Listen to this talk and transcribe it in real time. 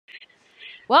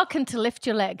Welcome to Lift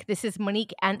Your Leg. This is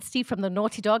Monique Anstey from the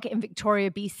Naughty Dog in Victoria,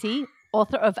 BC,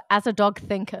 author of As a Dog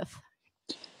Thinketh.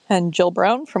 And Jill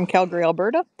Brown from Calgary,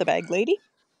 Alberta, the bag lady.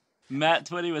 Matt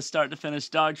Twitty with Start to Finish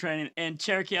Dog Training in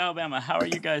Cherokee, Alabama. How are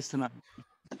you guys tonight?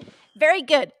 Very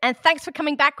good. And thanks for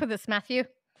coming back with us, Matthew.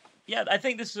 Yeah, I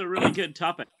think this is a really good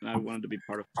topic, and I wanted to be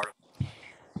part of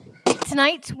it.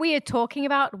 Tonight, we are talking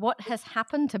about what has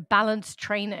happened to balance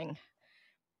training.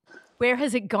 Where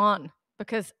has it gone?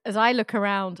 Because as I look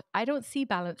around, I don't see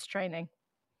balance training.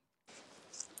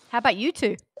 How about you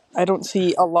two? I don't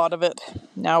see a lot of it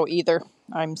now either.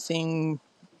 I'm seeing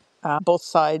both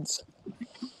sides,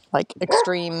 like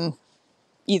extreme,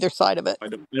 either side of it. I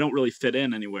don't really fit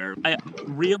in anywhere. I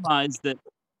realize that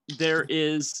there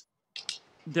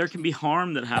can be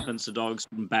harm that happens to dogs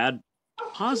from bad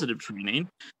positive training,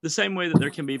 the same way that there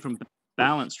can be from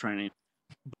balance training.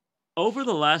 Over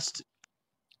the last,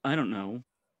 I don't know,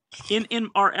 in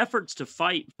our efforts to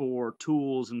fight for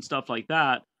tools and stuff like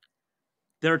that,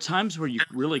 there are times where you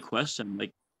really question,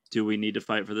 like, do we need to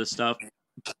fight for this stuff?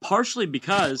 Partially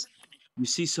because you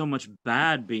see so much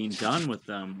bad being done with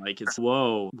them. Like, it's,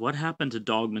 whoa, what happened to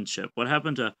dogmanship? What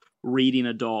happened to reading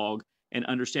a dog and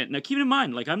understand? Now, keep in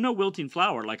mind, like, I'm no wilting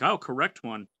flower. Like, I'll correct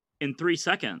one in 3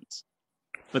 seconds.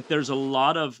 But there's a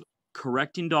lot of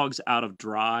correcting dogs out of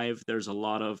drive. There's a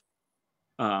lot of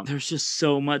there's just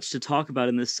so much to talk about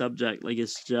in this subject. Like,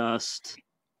 it's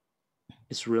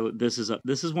really, this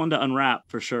is one to unwrap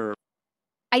for sure.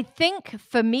 I think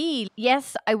for me,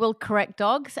 yes, I will correct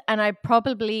dogs, and I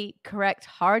probably correct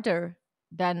harder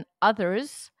than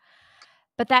others.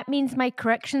 But that means my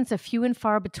corrections are few and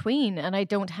far between, and I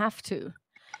don't have to.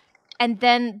 And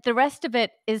then the rest of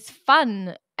it is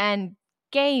fun and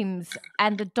games,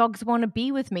 and the dogs want to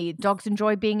be with me. Dogs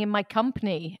enjoy being in my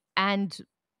company, and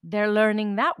they're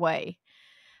learning that way.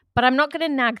 But I'm not going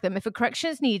to nag them. If a correction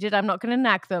is needed, I'm not going to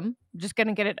nag them. I'm just going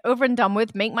to get it over and done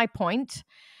with, make my point,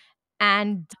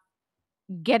 and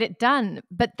get it done.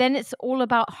 But then it's all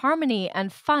about harmony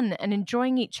and fun and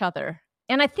enjoying each other.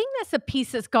 And I think that's a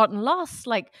piece that's gotten lost.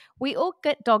 Like, we all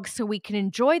get dogs so we can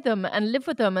enjoy them and live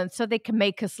with them and so they can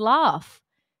make us laugh.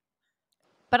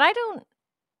 But I don't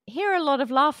hear a lot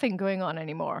of laughing going on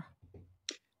anymore.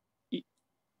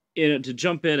 To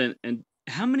jump in and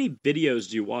how many videos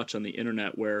do you watch on the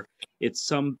internet where it's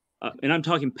some, and I'm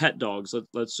talking pet dogs.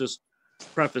 Let's just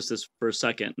preface this for a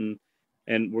second,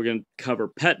 and we're going to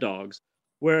cover pet dogs,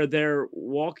 where they're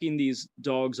walking these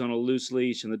dogs on a loose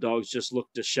leash and the dogs just look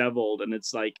disheveled, and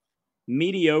it's like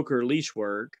mediocre leash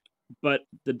work, but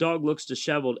the dog looks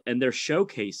disheveled and they're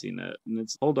showcasing it. And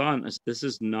it's, hold on, this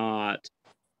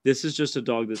is just a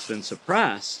dog that's been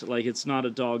suppressed. Like, it's not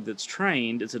a dog that's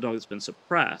trained, it's a dog that's been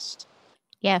suppressed.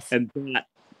 Yes. And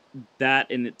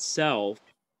that in itself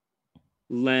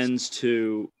lends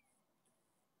to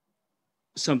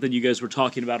something you guys were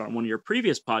talking about on one of your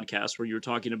previous podcasts, where you were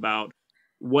talking about,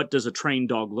 what does a trained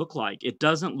dog look like? It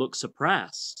doesn't look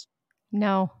suppressed.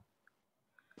 No.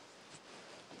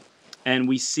 And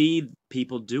we see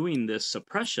people doing this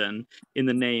suppression in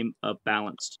the name of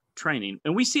balanced training.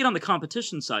 And we see it on the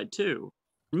competition side too.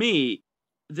 For me,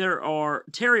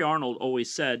 Terry Arnold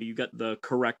always said, you got the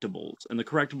correctables. And the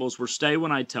correctables were stay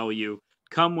when I tell you,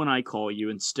 come when I call you,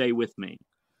 and stay with me.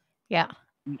 Yeah.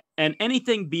 And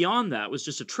anything beyond that was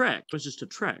just a trick. It was just a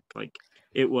trick. Like,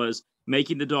 it was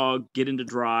making the dog get into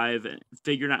drive and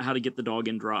figuring out how to get the dog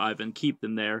in drive and keep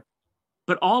them there.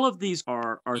 But all of these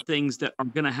are things that are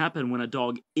going to happen when a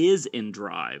dog is in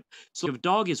drive. So if a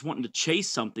dog is wanting to chase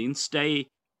something,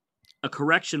 a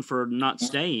correction for not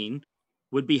staying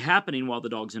would be happening while the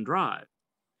dog's in drive.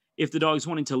 If the dog's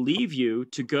wanting to leave you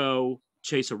to go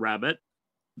chase a rabbit,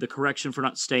 the correction for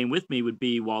not staying with me would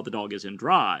be while the dog is in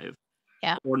drive.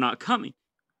 Yeah. Or not coming.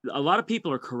 A lot of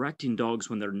people are correcting dogs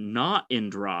when they're not in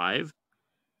drive,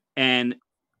 and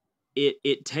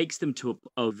it takes them to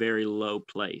a very low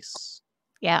place.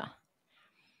 Yeah.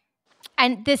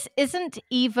 And this isn't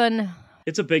even...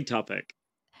 It's a big topic.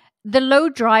 The low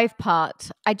drive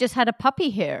part. I just had a puppy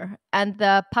here, and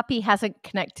the puppy hasn't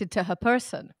connected to her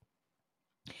person.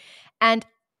 And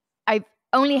I've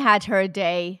only had her a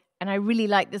day, and I really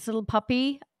like this little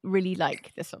puppy.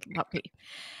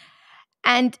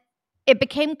 And it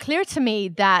became clear to me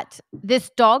that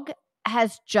this dog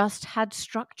has just had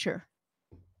structure.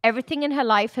 Everything in her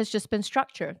life has just been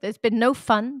structure. There's been no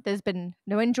fun. There's been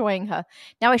no enjoying her.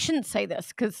 Now, I shouldn't say this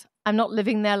because I'm not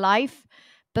living their life,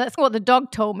 but that's what the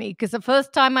dog told me. Because the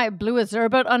first time I blew a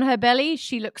Zerbert on her belly,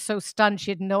 she looked so stunned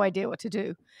she had no idea what to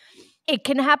do. It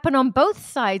can happen on both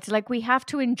sides. Like, we have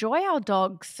to enjoy our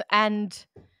dogs and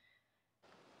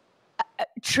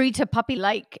treat a puppy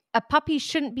like a puppy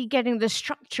shouldn't be getting the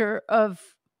structure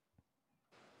of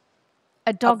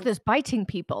a dog that's biting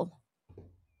people.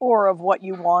 Or of what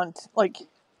you want. Like,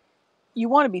 you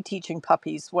want to be teaching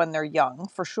puppies when they're young,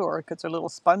 for sure, because they're little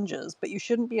sponges, but you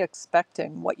shouldn't be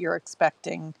expecting what you're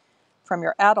expecting from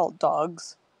your adult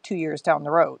dogs 2 years down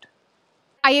the road.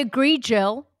 I agree,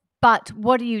 Jill, but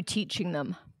what are you teaching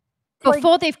them?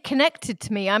 Before they've connected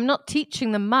to me, I'm not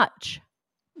teaching them much.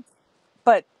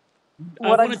 But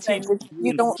what I'm saying is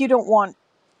if you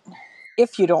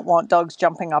don't want dogs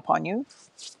jumping up on you,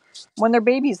 when they're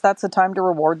babies, that's the time to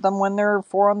reward them when they're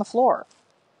 4 on the floor.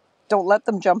 Don't let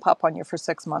them jump up on you for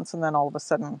 6 months and then all of a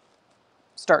sudden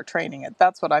start training it.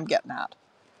 That's what I'm getting at.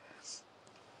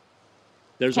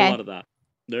 There's a lot of that.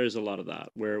 There is a lot of that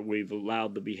where we've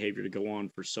allowed the behavior to go on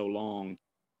for so long.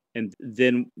 And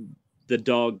then the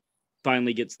dog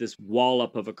finally gets this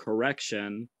wallop of a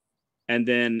correction. And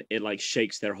then it like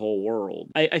shakes their whole world.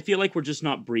 I feel like we're just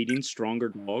not breeding stronger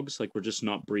dogs. Like we're just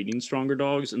not breeding stronger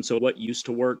dogs. And so what used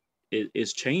to work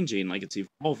is changing, like it's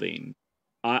evolving.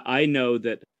 I know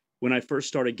that when I first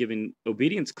started giving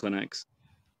obedience clinics,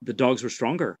 the dogs were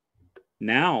stronger.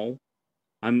 Now,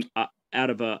 I'm out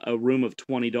of a room of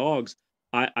 20 dogs,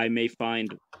 I may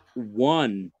find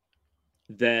one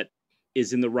that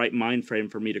is in the right mind frame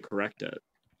for me to correct it.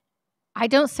 I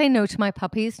don't say no to my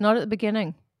puppies, not at the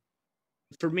beginning.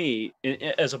 For me,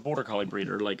 as a border collie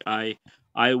breeder, like I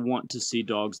want to see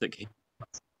dogs that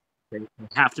they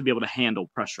have to be able to handle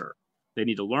pressure. They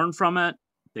need to learn from it.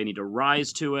 They need to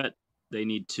rise to it. They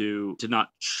need to not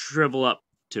shrivel up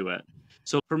to it.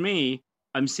 So for me,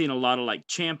 I'm seeing a lot of like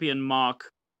champion, mock,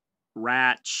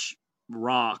 ratch,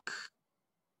 rock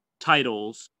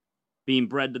titles being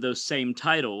bred to those same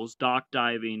titles, dock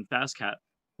diving, fast cat.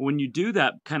 When you do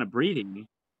that kind of breeding,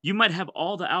 you might have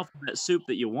all the alphabet soup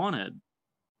that you wanted,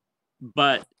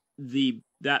 but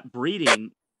that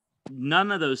breeding,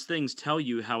 none of those things tell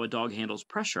you how a dog handles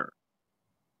pressure.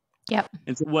 Yep.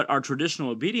 And so what our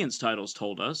traditional obedience titles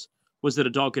told us was that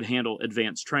a dog could handle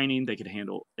advanced training, they could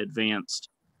handle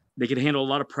a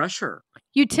lot of pressure.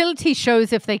 Utility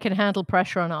shows if they can handle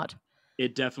pressure or not.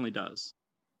 It definitely does.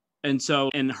 And so,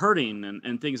 and herding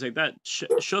and things like that,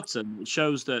 Schutzen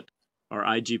shows that, or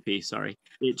IGP, sorry,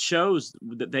 it shows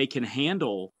that they can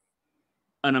handle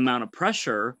an amount of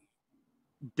pressure.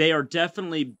 They are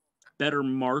definitely better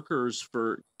markers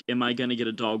for, am I going to get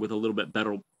a dog with a little bit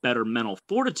better mental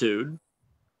fortitude?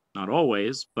 Not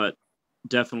always, but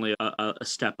definitely a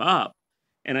step up.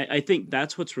 And I think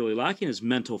that's what's really lacking is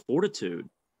mental fortitude.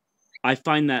 I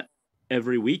find that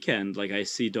every weekend, like I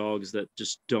see dogs that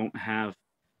just don't have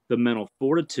the mental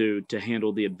fortitude to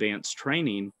handle the advanced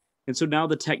training. And so now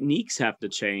the techniques have to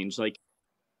change. Like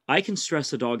I can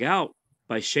stress a dog out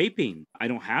by shaping. I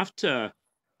don't have to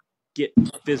get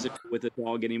physical with a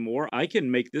dog anymore. I can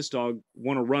make this dog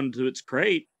want to run to its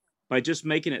crate by just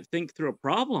making it think through a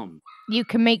problem. You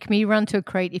can make me run to a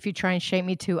crate if you try and shape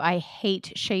me too. I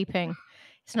hate shaping.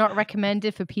 It's not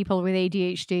recommended for people with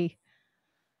ADHD.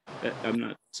 I'm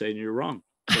not saying you're wrong,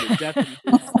 but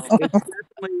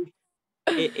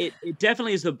it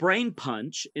definitely is the brain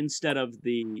punch instead of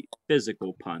the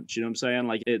physical punch. You know what I'm saying?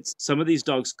 Like it's some of these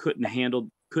dogs couldn't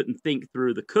think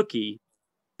through the cookie.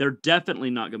 They're definitely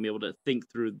not going to be able to think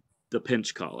through the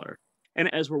pinch collar.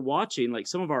 And as we're watching, like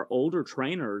some of our older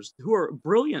trainers who are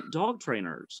brilliant dog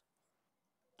trainers,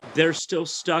 they're still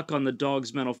stuck on the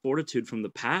dog's mental fortitude from the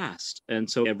past. And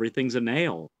so everything's a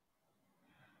nail.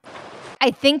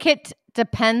 I think it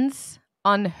depends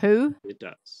on who. It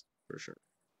does, for sure.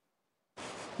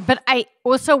 But I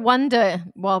also wonder,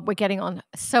 well, we're getting on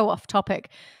so off topic,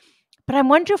 but I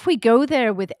wonder if we go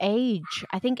there with age.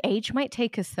 I think age might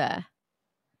take us there,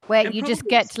 where you just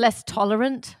get less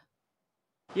tolerant.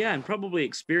 Yeah, and probably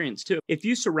experience too. If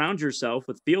you surround yourself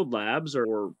with field labs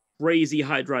or crazy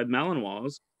high drive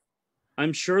Malinois,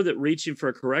 I'm sure that reaching for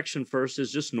a correction first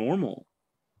is just normal.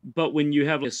 But when you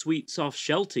have a sweet, soft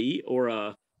Sheltie or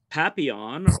a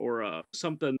Papillon or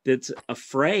something that's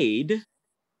afraid,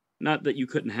 not that you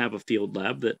couldn't have a field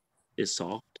lab that is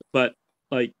soft, but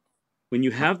like when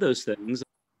you have those things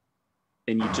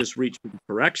and you just reach for the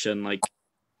correction, like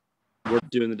we're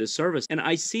doing the disservice. And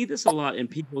I see this a lot in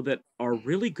people that are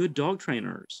really good dog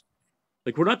trainers.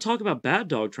 Like we're not talking about bad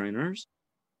dog trainers,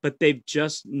 but they've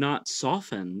just not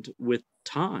softened with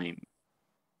time.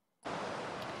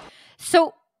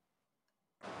 So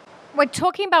we're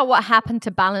talking about what happened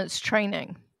to balance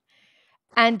training.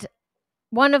 And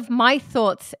one of my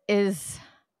thoughts is,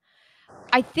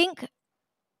 I think,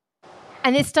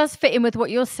 and this does fit in with what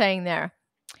you're saying there,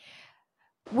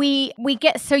 we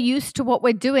get so used to what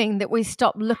we're doing that we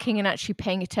stop looking and actually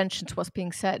paying attention to what's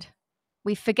being said.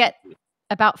 We forget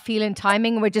about feel and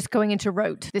timing. We're just going into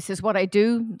rote. This is what I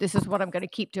do. This is what I'm going to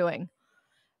keep doing.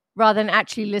 rather than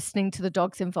actually listening to the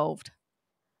dogs involved.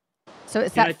 So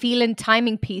it's that feel and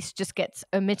timing piece just gets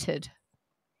omitted.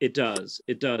 It does.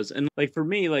 And like for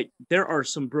me, like there are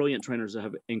some brilliant trainers that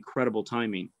have incredible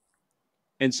timing.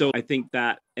 And so I think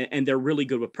that, and they're really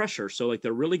good with pressure. So like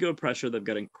they're really good with pressure. They've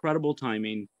got incredible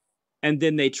timing. And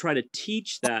then they try to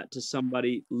teach that to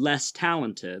somebody less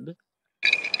talented.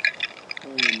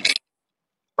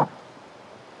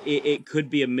 It could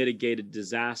be a mitigated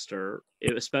disaster,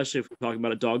 especially if we're talking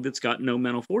about a dog that's got no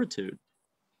mental fortitude.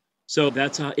 So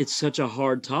it's such a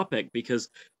hard topic because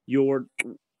we're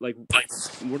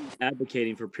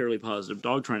advocating for purely positive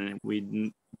dog training.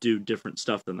 We do different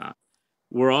stuff than that.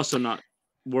 We're also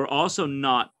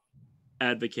not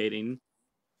advocating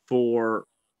for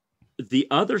the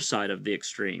other side of the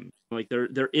extreme. Like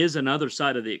there is another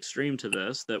side of the extreme to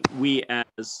this that we,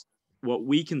 as what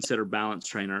we consider balance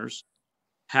trainers,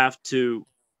 have to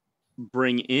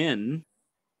bring in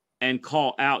and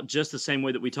call out, just the same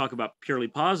way that we talk about purely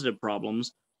positive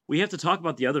problems. We have to talk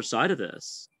about the other side of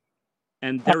this.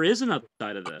 And there is another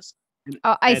side of this.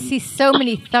 I see so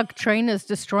many thug trainers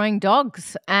destroying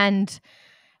dogs, and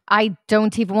I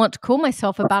don't even want to call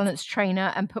myself a balanced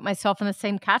trainer and put myself in the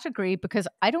same category because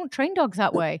I don't train dogs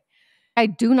that way. I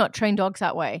do not train dogs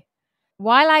that way.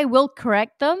 While I will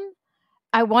correct them,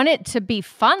 I want it to be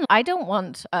fun. I don't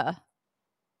want a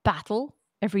battle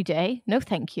every day. No,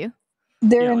 thank you.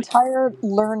 Their entire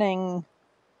learning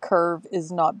curve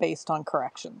is not based on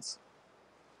corrections.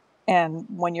 And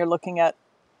when you're looking at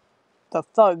the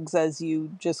thugs, as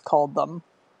you just called them,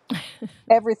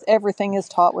 everything is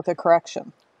taught with a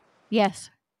correction. Yes.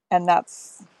 And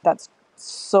that's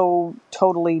so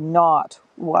totally not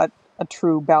what a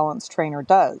true balance trainer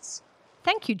does.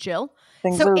 Thank you, Jill.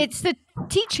 It's the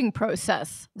teaching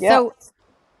process. Yeah. So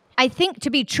I think to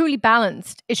be truly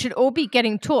balanced, it should all be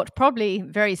getting taught, probably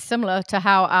very similar to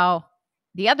how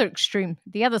the other extreme,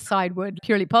 the other side would,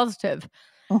 purely positive.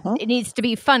 Mm-hmm. It needs to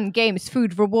be fun, games,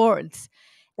 food, rewards.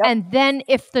 Yep. And then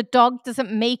if the dog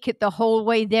doesn't make it the whole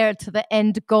way there to the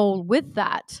end goal with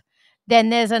that, then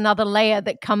there's another layer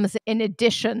that comes in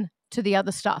addition to the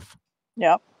other stuff.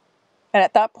 Yeah. And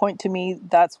at that point, to me,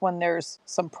 that's when there's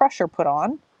some pressure put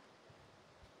on.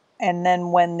 And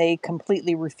then when they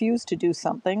completely refuse to do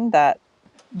something that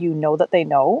you know that they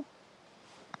know,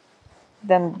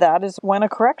 then that is when a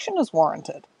correction is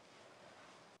warranted.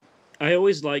 I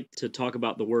always like to talk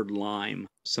about the word lime,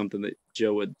 something that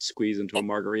Joe would squeeze into a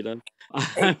margarita.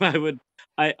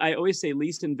 I always say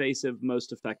least invasive,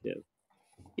 most effective.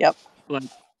 Yep. Like,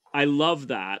 I love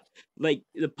that. Like,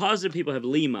 the positive people have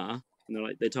Lima,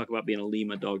 and they talk about being a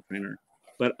Lima dog trainer.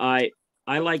 But I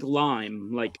like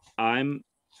lime. Like, I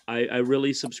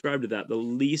really subscribe to that. The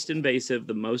least invasive,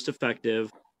 the most effective.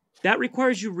 That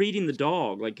requires you reading the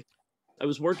dog. Like, I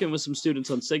was working with some students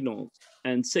on signals,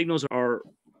 and signals are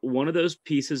one of those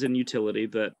pieces in utility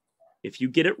that if you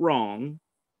get it wrong,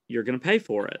 you're going to pay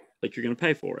for it. Like, you're going to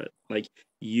pay for it. Like,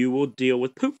 you will deal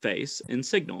with poop face in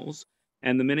signals.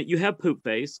 And the minute you have poop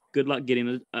face, good luck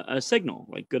getting a signal.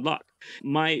 Like, good luck.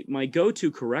 My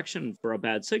go-to correction for a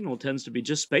bad signal tends to be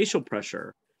just spatial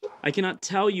pressure. I cannot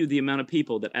tell you the amount of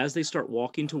people that as they start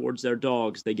walking towards their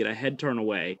dogs, they get a head turn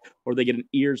away, or they get an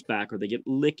ears back, or they get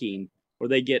licking, or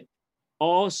they get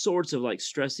all sorts of like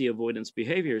stressy avoidance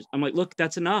behaviors. I'm like, look,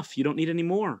 that's enough. You don't need any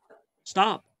more.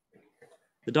 Stop.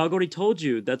 The dog already told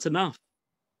you that's enough.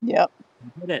 Yep.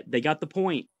 Get it. They got the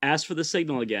point. Ask for the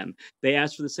signal again. They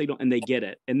ask for the signal and they get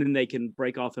it. And then they can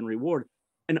break off and reward.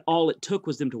 And all it took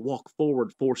was them to walk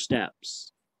forward 4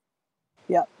 steps.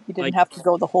 Yeah. You didn't have to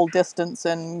go the whole distance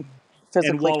and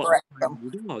physically correct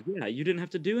them. Yeah, you didn't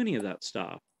have to do any of that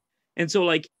stuff. And so,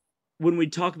 like, when we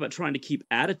talk about trying to keep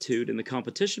attitude in the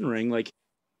competition ring, like,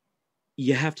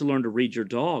 you have to learn to read your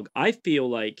dog. I feel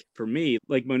like, for me,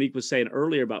 like Monique was saying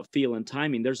earlier about feel and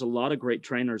timing, there's a lot of great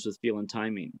trainers with feel and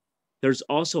timing. There's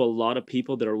also a lot of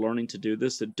people that are learning to do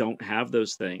this that don't have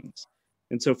those things.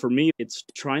 And so for me, it's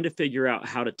trying to figure out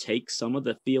how to take some of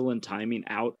the feel and timing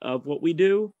out of what we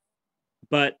do.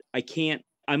 But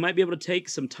I might be able to take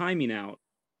some timing out,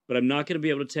 but I'm not going to be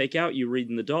able to take out you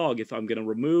reading the dog. If I'm going to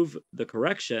remove the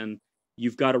correction,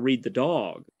 you've got to read the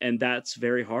dog. And that's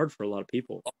very hard for a lot of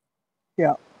people.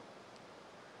 Yeah.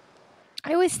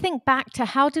 I always think back to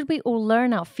how did we all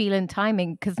learn our feel and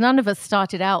timing? Because none of us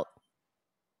started out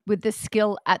with this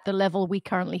skill at the level we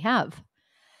currently have.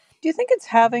 Do you think it's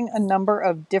having a number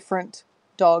of different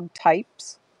dog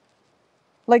types?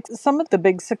 Like some of the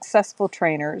big successful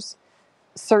trainers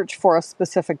search for a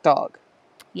specific dog.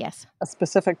 Yes. A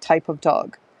specific type of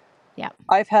dog. Yeah.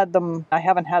 I've had them. I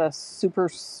haven't had a super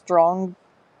strong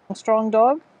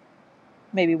dog.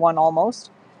 Maybe one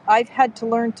almost. I've had to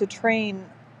learn to train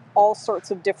all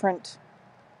sorts of different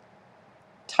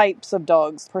types of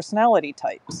dogs, personality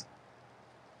types.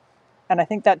 And I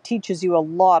think that teaches you a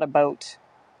lot about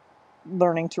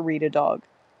learning to read a dog.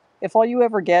 If all you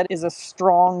ever get is a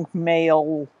strong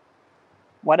male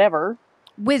whatever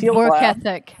with field work lab,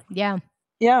 ethic,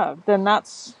 yeah, then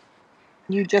that's,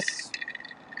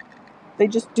 they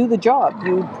just do the job.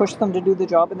 You push them to do the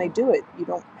job and they do it. You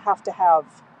don't have to have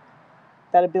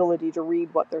that ability to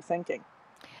read what they're thinking.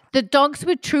 The dogs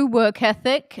with true work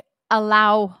ethic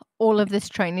allow all of this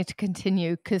training to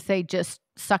continue because they just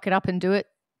suck it up and do it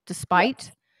despite.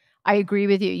 Yep. I agree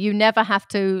with you. You never have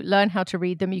to learn how to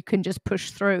read them. You can just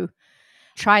push through.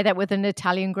 Try that with an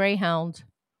Italian Greyhound.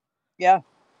 Yeah.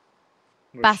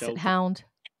 Or Basset Hound.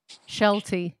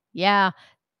 Sheltie. Yeah.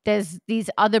 There's these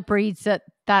other breeds that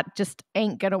just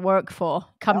ain't going to work for.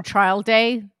 Come trial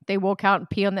day, they walk out and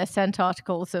pee on their scent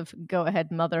articles of go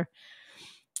ahead, mother.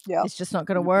 Yeah. It's just not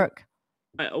going to work.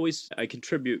 I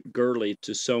contribute Gurley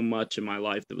to so much in my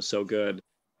life that was so good.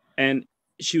 And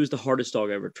she was the hardest dog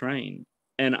I ever trained.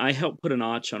 And I helped put a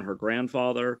notch on her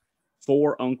grandfather,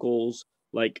 4 uncles.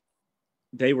 Like,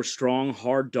 they were strong,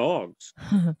 hard dogs.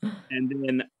 And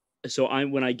then, so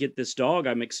when I get this dog,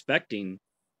 I'm expecting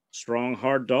strong,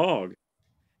 hard dog.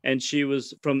 And she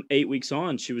was, from 8 weeks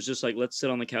on, she was just like, let's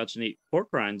sit on the couch and eat pork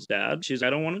rinds, Dad. She's,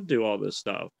 I don't want to do all this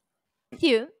stuff. Do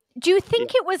you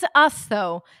think it was us,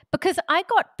 though? Because I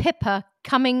got Pippa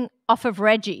coming off of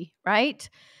Reggie, right?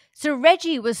 So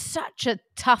Reggie was such a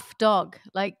tough dog.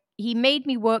 Like, he made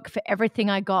me work for everything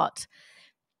I got.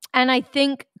 And I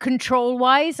think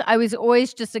control-wise, I was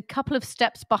always just a couple of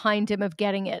steps behind him of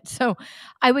getting it. So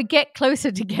I would get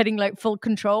closer to getting like full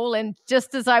control. And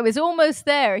just as I was almost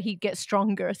there, he'd get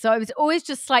stronger. So I was always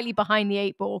just slightly behind the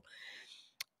 8 ball.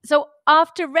 So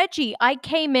after Reggie, I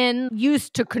came in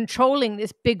used to controlling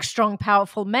this big, strong,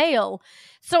 powerful male.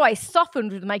 So I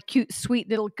softened with my cute, sweet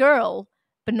little girl,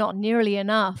 but not nearly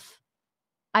enough.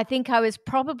 I think I was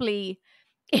probably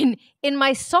in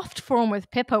my soft form with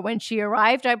Pippa when she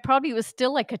arrived. I probably was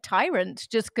still like a tyrant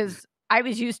just because I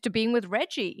was used to being with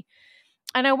Reggie.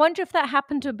 And I wonder if that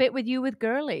happened a bit with you with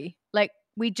Girly. Like,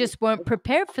 we just weren't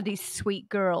prepared for these sweet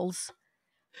girls.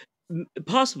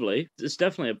 Possibly. It's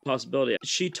definitely a possibility.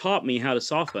 She taught me how to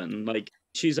soften. Like,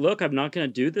 she's like, look, I'm not going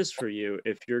to do this for you.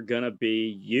 If you're going to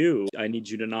be you, I need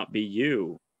you to not be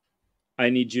you. I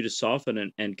need you to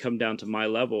soften and come down to my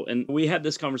level. And we had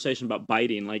this conversation about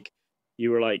biting. Like, you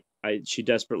were like, she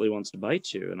desperately wants to bite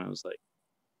you. And I was like,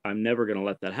 I'm never going to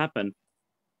let that happen.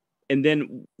 And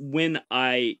then when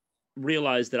I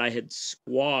realized that I had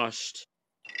squashed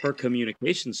her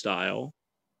communication style,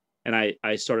 and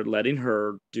I started letting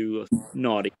her do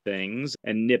naughty things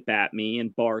and nip at me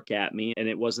and bark at me, and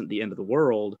it wasn't the end of the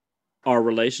world, our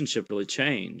relationship really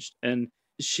changed. And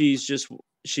she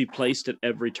placed at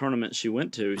every tournament she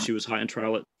went to. She was high in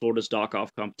trial at Florida's Dock-Off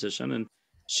competition, and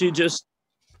she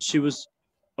was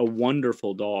a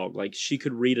wonderful dog. Like, she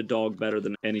could read a dog better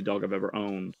than any dog I've ever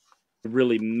owned. I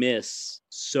really miss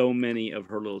so many of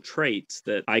her little traits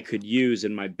that I could use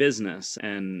in my business,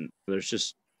 and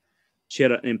she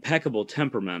had an impeccable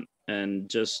temperament and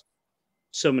just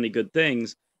so many good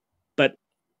things. But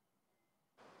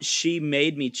she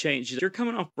made me change. You're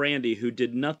coming off Brandy, who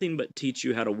did nothing but teach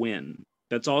you how to win.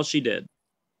 That's all she did.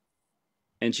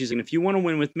 And she's like, if you want to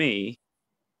win with me,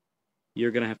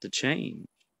 you're going to have to change.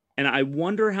 And I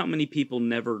wonder how many people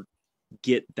never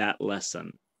get that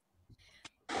lesson.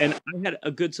 And I had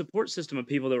a good support system of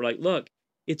people that were like, look,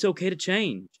 it's okay to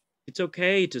change. It's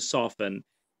okay to soften.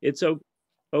 It's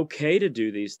okay to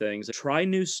do these things. Try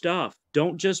new stuff.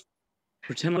 Don't just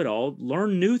pretend it all.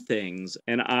 Learn new things.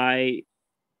 And I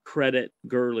credit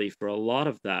Gurley for a lot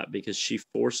of that because she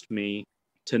forced me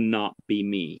to not be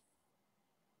me.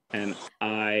 And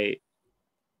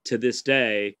to this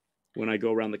day, when I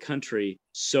go around the country,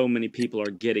 so many people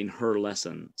are getting her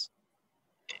lessons.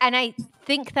 And I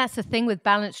think that's the thing with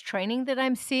balanced training that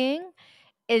I'm seeing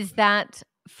is that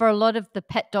for a lot of the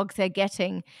pet dogs they're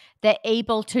getting, they're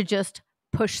able to just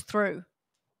push through.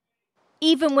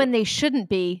 Even when they shouldn't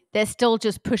be, they're still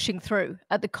just pushing through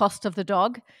at the cost of the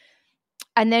dog.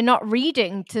 And they're not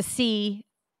reading to see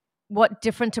what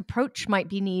different approach might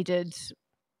be needed.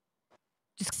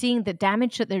 Just seeing the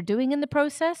damage that they're doing in the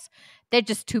process, they're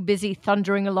just too busy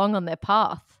thundering along on their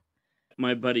path.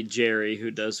 My buddy Jerry,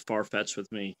 who does Farfetch with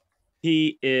me,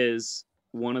 he is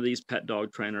one of these pet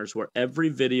dog trainers where every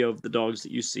video of the dogs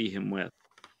that you see him with,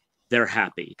 they're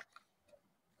happy.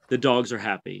 The dogs are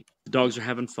happy. The dogs are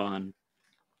having fun.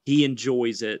 He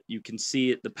enjoys it. You can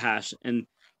see it, the passion. And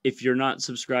if you're not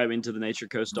subscribing to the Nature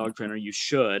Coast Dog Trainer, you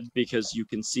should, because you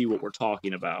can see what we're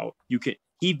talking about.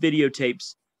 He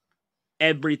videotapes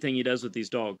everything he does with these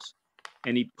dogs,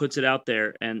 and he puts it out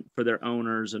there and for their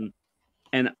owners, and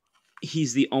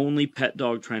he's the only pet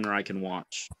dog trainer I can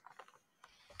watch.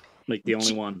 Like the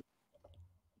only one.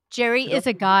 Jerry is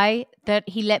a guy that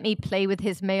he let me play with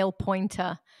his male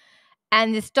pointer.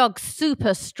 And this dog's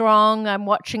super strong. I'm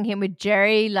watching him with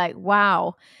Jerry, like,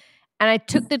 wow. And I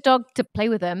took the dog to play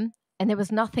with him, and there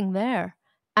was nothing there.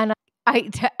 And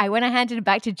I when I handed it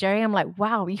back to Jerry, I'm like,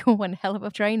 wow, you're one hell of a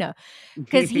trainer.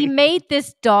 Because he made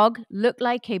this dog look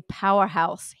like a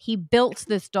powerhouse. He built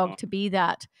this dog to be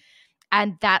that.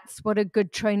 And that's what a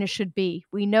good trainer should be.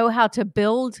 We know how to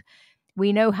build.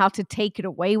 We know how to take it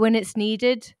away when it's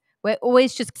needed. We're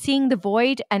always just seeing the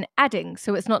void and adding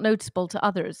so it's not noticeable to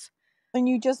others. And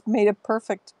you just made a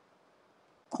perfect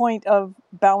point of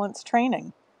balanced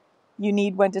training. You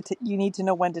need to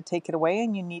know when to take it away,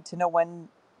 and you need to know when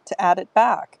to add it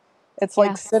back. It's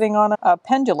like sitting on a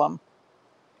pendulum.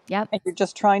 Yep. And you're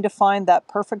just trying to find that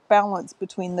perfect balance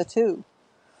between the two.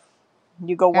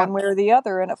 You go one way or the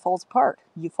other and it falls apart.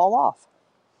 You fall off.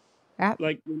 Yep.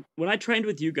 Like when I trained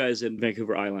with you guys in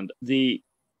Vancouver Island, there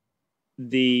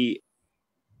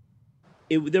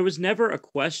was never a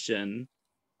question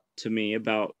to me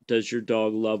about, does your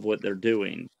dog love what they're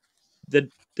doing? The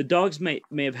dogs may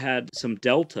have had some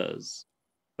deltas,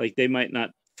 like they might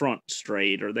not front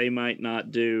straight, or they might not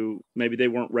maybe they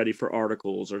weren't ready for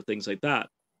articles or things like that.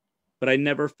 But I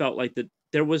never felt like that.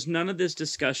 There was none of this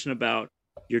discussion about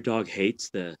your dog hates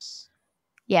this.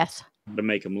 Yes. To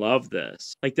make him love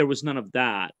this. Like there was none of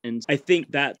that. And I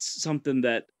think that's something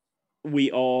that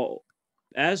we all,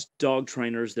 as dog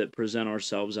trainers that present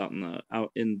ourselves out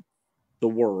in the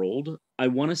world, I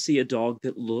want to see a dog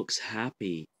that looks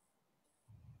happy.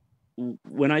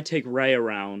 When I take Ray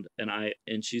around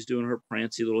and she's doing her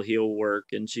prancy little heel work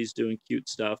and she's doing cute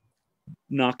stuff,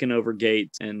 knocking over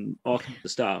gates and all kinds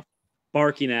of stuff,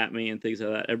 barking at me and things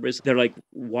like that. They're like,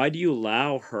 why do you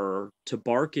allow her to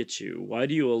bark at you? Why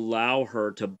do you allow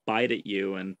her to bite at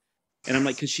you? And I'm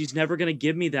like, because she's never going to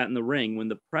give me that in the ring. When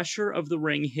the pressure of the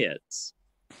ring hits,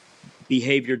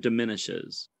 behavior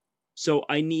diminishes. So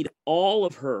I need all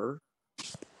of her,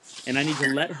 and I need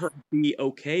to let her be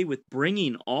okay with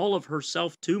bringing all of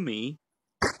herself to me.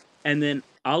 And then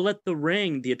I'll let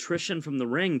the attrition from the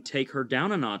ring take her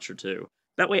down a notch or two.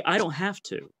 That way I don't have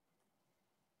to.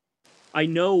 I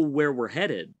know where we're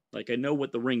headed. Like I know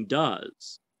what the ring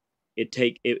does.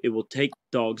 It will take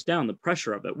dogs down. The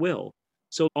pressure of it will.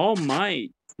 So all my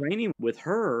training with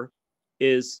her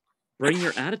is bring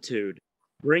your attitude,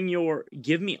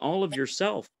 give me all of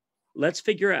yourself. Let's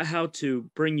figure out how to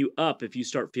bring you up if you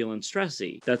start feeling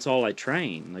stressy. That's all I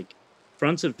train. Like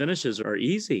fronts and finishes are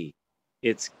easy.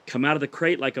 It's come out of the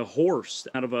crate like a horse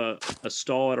out of a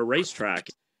stall at a racetrack.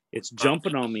 It's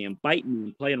jumping on me and biting me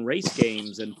and playing race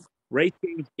games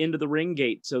into the ring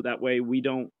gate, so that way you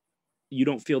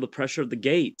don't feel the pressure of the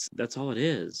gates. That's all it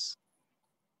is.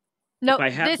 No, if I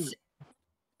have this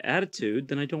attitude,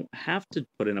 then I don't have to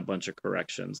put in a bunch of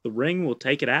corrections. The ring will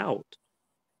take it out.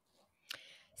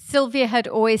 Sylvia had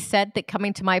always said that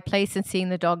coming to my place and seeing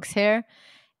the dogs here,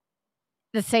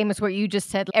 the same as what you just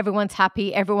said, everyone's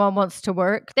happy, everyone wants to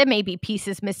work. There may be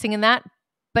pieces missing in that,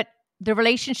 but the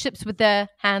relationships with the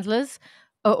handlers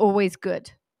are always good.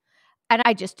 And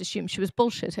I just assumed she was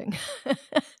bullshitting.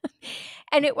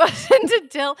 And it wasn't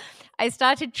until I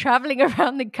started traveling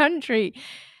around the country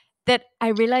that I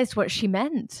realized what she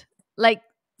meant. Like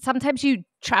sometimes you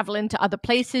travel into other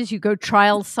places, you go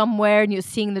trial somewhere and you're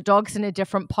seeing the dogs in a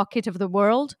different pocket of the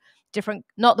world.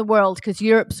 Not the world, because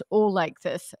Europe's all like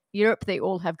this. Europe, they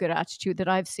all have good attitude that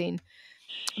I've seen.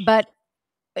 But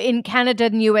in Canada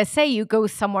and USA, you go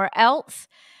somewhere else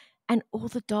and all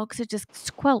the dogs are just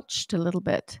squelched a little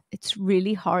bit. It's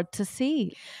really hard to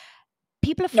see.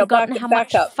 People have forgotten how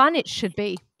much fun it should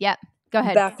be. Yeah, go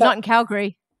ahead. Not in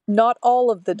Calgary. Not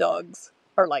all of the dogs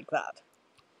are like that.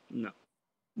 No.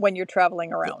 When you're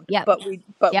traveling around. Yeah. But we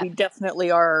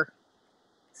definitely are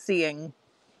seeing.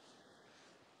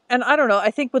 And I don't know,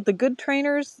 I think with the good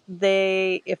trainers,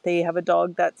 if they have a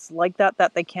dog that's like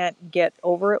that they can't get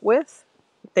over it with,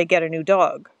 they get a new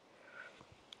dog.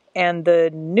 And the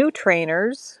new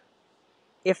trainers,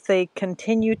 if they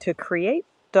continue to create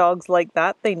dogs like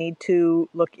that, they need to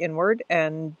look inward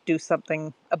and do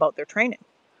something about their training.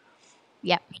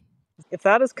 Yep. If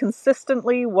that is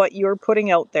consistently what you're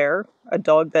putting out there, a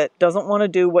dog that doesn't want to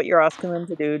do what you're asking them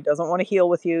to do, doesn't want to heel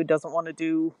with you, doesn't want to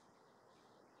do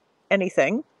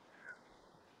anything,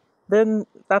 then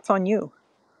that's on you.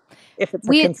 If it's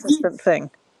a consistent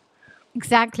thing.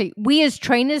 Exactly. We as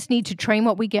trainers need to train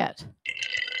what we get.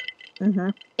 Mm-hmm.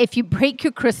 If you break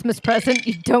your Christmas present,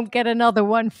 you don't get another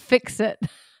one. Fix it.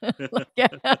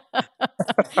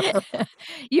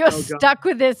 You're stuck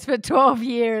with this for 12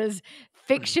 years.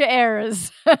 Fix your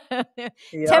errors.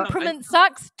 Temperament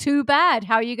sucks. Too bad.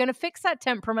 How are you going to fix that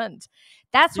temperament?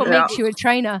 That's what makes you a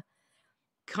trainer.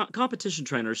 Competition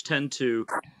trainers tend to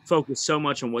focus so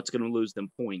much on what's going to lose them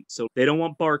points. So they don't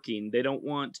want barking. They don't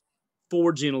want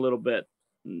forging a little bit.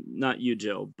 Not you,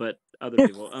 Jill, but other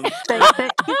people.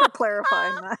 Thank you for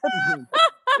clarifying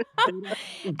that.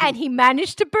 And he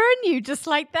managed to burn you just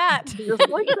like that. Just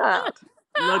like that.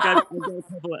 Look, I've got a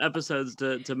couple of episodes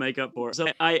to make up for. So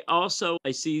I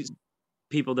see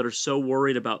people that are so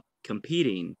worried about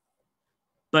competing,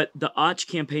 but the Och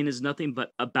campaign is nothing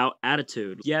but about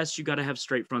attitude. Yes, you got to have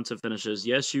straight fronts and finishes.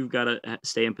 Yes, you've got to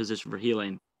stay in position for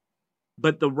healing.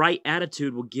 But the right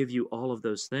attitude will give you all of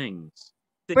those things.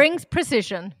 Brings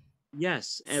precision.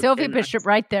 Yes. Sylvia Bishop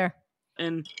right there.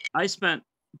 And I spent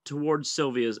towards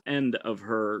Sylvia's end of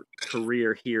her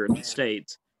career here in the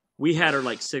States. We had her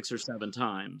like 6 or 7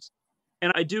 times.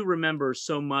 And I do remember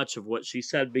so much of what she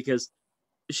said because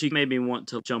she made me want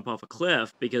to jump off a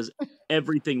cliff because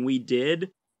everything we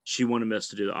did, she wanted us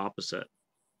to do the opposite.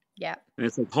 Yeah. And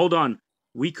it's like, hold on,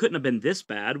 we couldn't have been this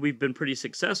bad. We've been pretty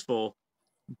successful.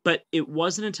 But it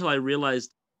wasn't until I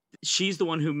realized she's the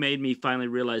one who made me finally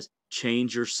realize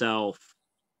change yourself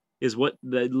is what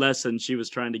the lesson she was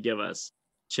trying to give us.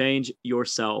 Change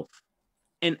yourself.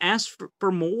 And ask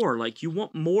for more. Like, you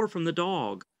want more from the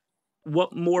dog.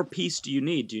 What more piece do you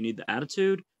need? Do you need the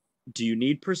attitude? Do you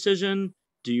need precision?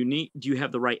 Do you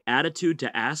have the right attitude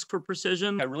to ask for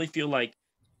precision? I really feel like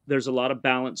there's a lot of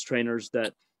balance trainers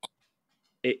that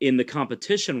in the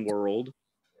competition world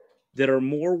that are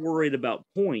more worried about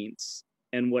points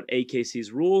and what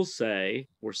AKC's rules say,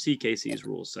 or CKC's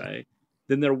rules say,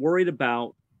 than they're worried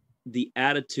about the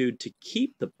attitude to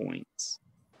keep the points.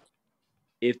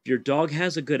 If your dog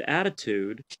has a good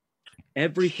attitude,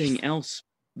 everything else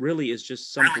really is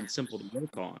just something simple to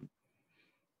work on.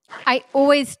 I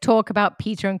always talk about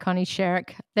Peter and Connie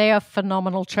Sherrick. They are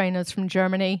phenomenal trainers from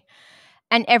Germany.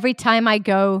 And every time I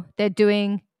go, they're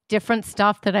doing different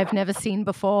stuff that I've never seen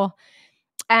before.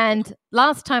 And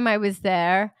last time I was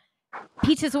there,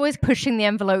 Peter's always pushing the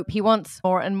envelope. He wants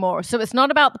more and more. So it's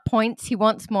not about the points. He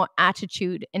wants more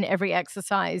attitude in every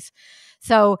exercise.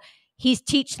 So he's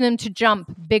teaching them to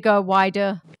jump bigger,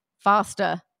 wider,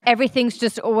 faster. Everything's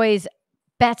just always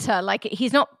better. Like,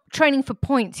 he's not training for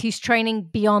points. He's training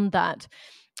beyond that.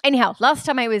 Anyhow, last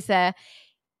time I was there,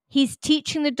 he's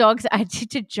teaching the dogs actually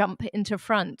to jump into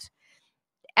front.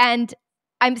 And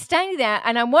I'm standing there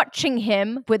and I'm watching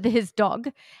him with his dog,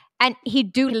 and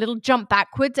he'd do a little jump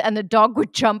backwards and the dog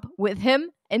would jump with him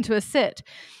into a sit.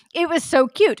 It was so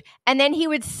cute. And then he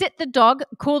would sit the dog,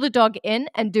 call the dog in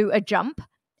and do a jump.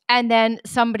 And then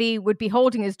somebody would be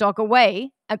holding his dog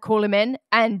away and call him in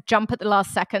and jump at the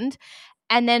last second.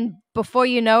 And then before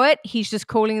you know it, he's just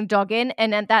calling the dog in.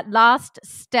 And at that last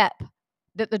step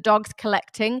that the dog's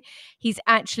collecting, he's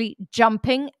actually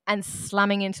jumping and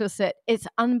slamming into a sit. It's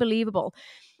unbelievable.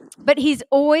 But he's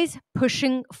always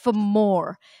pushing for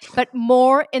more, but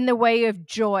more in the way of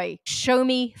joy. Show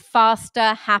me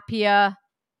faster, happier,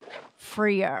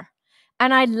 freer.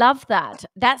 And I love that.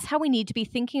 That's how we need to be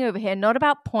thinking over here, not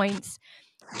about points.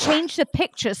 Change the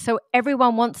picture so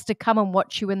everyone wants to come and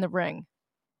watch you in the ring.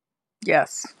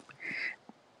 Yes.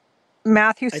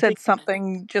 Matthew said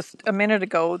something just a minute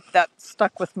ago that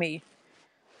stuck with me.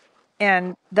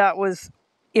 And that was,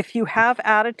 if you have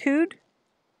attitude,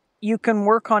 you can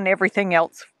work on everything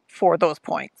else for those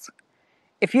points.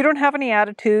 If you don't have any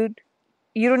attitude,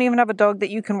 you don't even have a dog that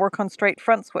you can work on straight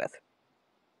fronts with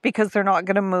because they're not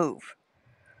going to move.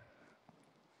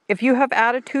 If you have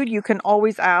attitude, you can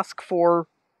always ask for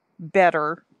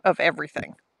better of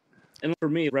everything. And for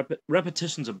me,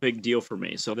 repetition's a big deal for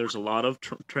me. So there's a lot of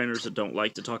trainers that don't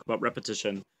like to talk about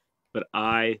repetition, but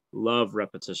I love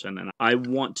repetition. And I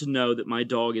want to know that my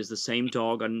dog is the same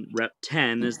dog on rep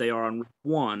 10 as they are on rep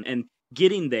 1. And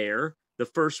getting there, the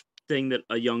first thing that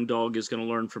a young dog is going to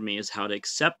learn from me is how to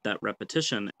accept that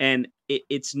repetition. And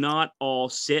it's not all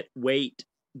sit, wait,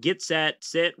 get set,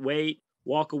 sit, wait,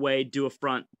 walk away, do a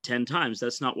front 10 times.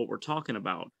 That's not what we're talking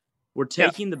about. We're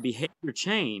taking the behavior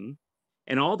chain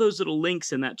and all those little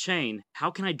links in that chain. How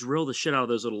can I drill the shit out of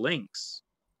those little links?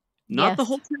 Not the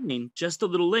whole chain, just the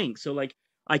little link. So, like,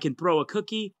 I can throw a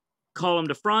cookie, call them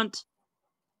to front,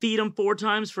 feed them 4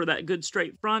 times for that good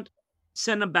straight front,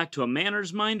 send them back to a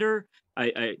manners minder.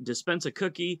 I dispense a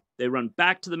cookie. They run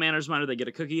back to the manners minder. They get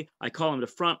a cookie. I call them to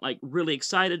front, like really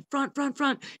excited. Front, front,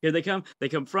 front. Here they come. They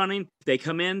come fronting. They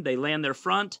come in. They land their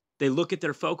front. They look at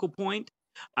their focal point.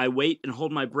 I wait and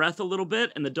hold my breath a little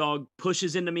bit, and the dog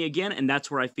pushes into me again, and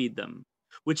that's where I feed them.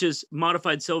 which is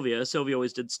modified Sylvia. Sylvia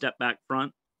always did step back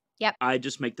front. Yep. I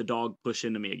just make the dog push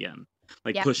into me again,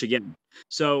 like Yep. push again.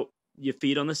 So you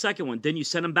feed on the second one, then you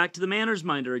send them back to the manners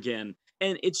minder again.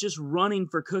 And it's just running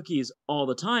for cookies all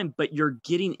the time, but you're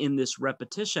getting in this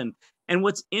repetition. And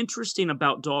what's interesting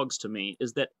about dogs to me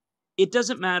is that it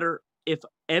doesn't matter if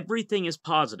everything is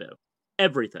positive,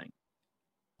 everything.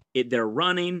 They're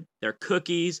running, they're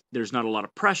cookies, there's not a lot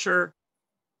of pressure.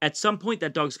 At some point,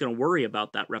 that dog's going to worry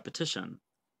about that repetition.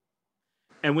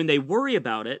 And when they worry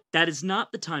about it, that is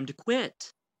not the time to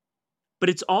quit. But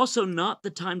it's also not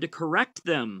the time to correct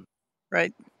them.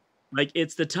 Right. Like,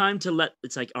 it's the time to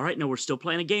it's like, all right, no, we're still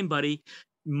playing a game, buddy.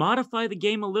 Modify the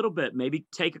game a little bit. Maybe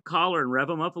take a collar and rev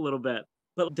them up a little bit.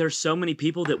 But there's so many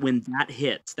people that when that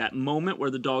hits, that moment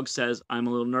where the dog says, I'm a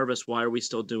little nervous, why are we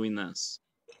still doing this?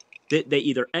 They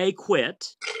either A,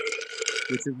 quit,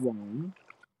 which is wrong,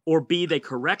 or B, they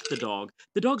correct the dog.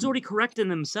 The dog's already correcting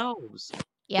themselves.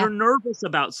 Yeah. They're nervous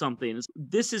about something.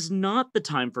 This is not the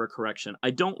time for a correction.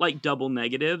 I don't like double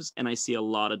negatives, and I see a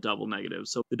lot of double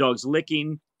negatives. So the dog's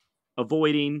licking,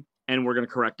 avoiding, and we're going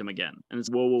to correct him again. And it's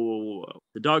whoa, whoa, whoa, whoa, whoa.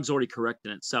 The dog's already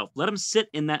correcting itself. Let them sit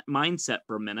in that mindset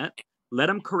for a minute. Let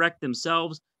them correct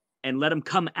themselves, and let them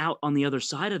come out on the other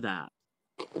side of that.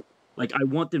 Like, I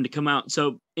want them to come out.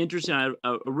 So, interesting, I had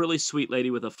a really sweet lady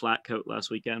with a flat coat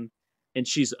last weekend, and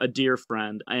she's a dear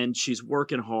friend, and she's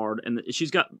working hard, and she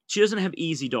doesn't have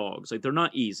easy dogs. Like, they're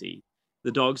not easy.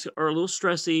 The dogs are a little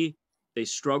stressy. They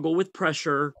struggle with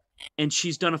pressure, and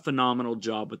she's done a phenomenal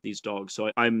job with these dogs. So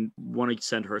I want to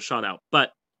send her a shout out.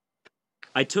 But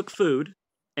I took food,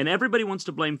 and everybody wants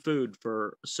to blame food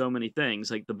for so many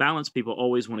things. Like, the balance people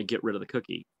always want to get rid of the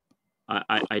cookie.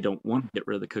 I don't want to get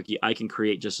rid of the cookie. I can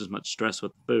create just as much stress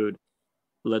with food.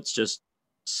 Let's just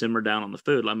simmer down on the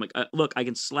food. I'm like, look, I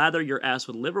can slather your ass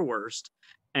with liverwurst,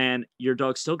 and your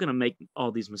dog's still going to make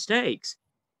all these mistakes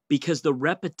because the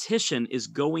repetition is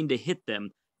going to hit them.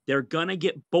 They're going to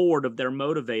get bored of their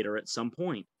motivator at some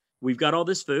point. We've got all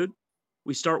this food.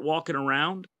 We start walking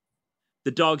around.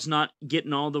 The dog's not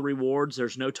getting all the rewards.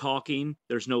 There's no talking.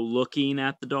 There's no looking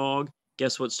at the dog.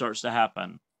 Guess what starts to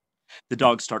happen? The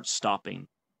dog starts stopping.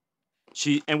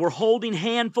 And we're holding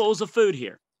handfuls of food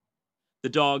here. The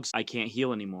dog's, I can't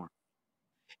heal anymore.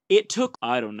 It took,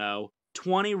 I don't know,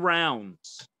 20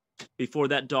 rounds before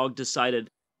that dog decided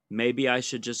maybe I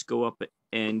should just go up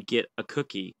and get a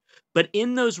cookie. But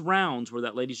in those rounds where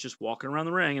that lady's just walking around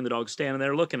the ring and the dog's standing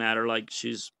there looking at her like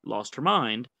she's lost her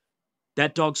mind,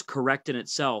 that dog's correcting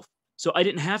itself. So I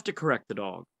didn't have to correct the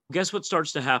dog. Guess what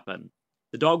starts to happen?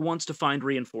 The dog wants to find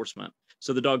reinforcement.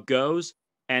 So the dog goes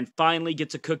and finally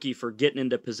gets a cookie for getting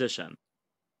into position.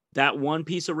 That one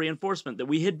piece of reinforcement that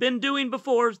we had been doing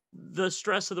before the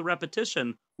stress of the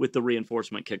repetition with the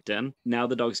reinforcement kicked in. Now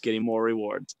the dog's getting more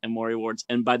rewards and more rewards.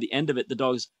 And by the end of it, the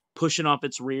dog's pushing off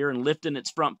its rear and lifting its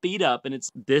front feet up. And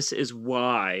this is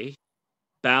why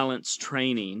balance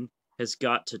training has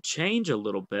got to change a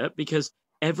little bit, because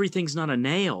everything's not a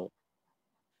nail.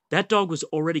 That dog was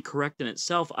already correcting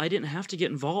itself. I didn't have to get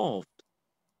involved.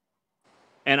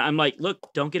 And I'm like,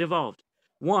 look, don't get involved.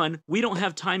 One, we don't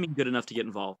have timing good enough to get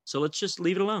involved. So let's just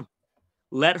leave it alone.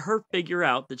 Let her figure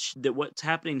out that what's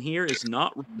happening here is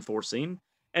not reinforcing.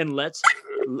 And let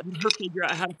her figure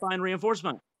out how to find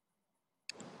reinforcement.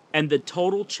 And the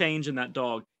total change in that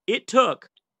dog, it took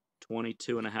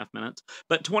 22 and a half minutes.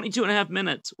 But 22 and a half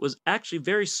minutes was actually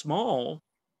very small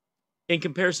in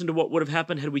comparison to what would have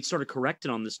happened had we started correcting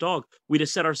on this dog. We'd have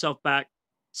set ourselves back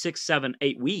 6, 7,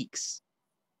 8 weeks.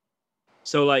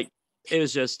 So, like, it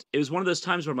was one of those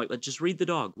times where I'm like, let's just read the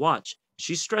dog. Watch.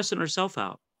 She's stressing herself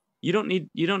out. You don't need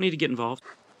to get involved.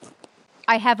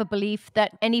 I have a belief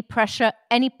that any pressure,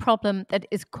 any problem that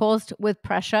is caused with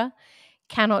pressure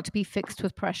cannot be fixed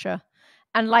with pressure.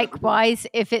 And likewise,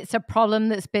 if it's a problem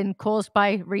that's been caused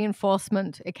by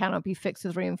reinforcement, it cannot be fixed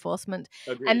with reinforcement.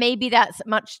 Agreed. And maybe that's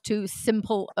much too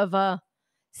simple of a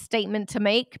statement to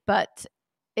make, but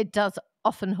it does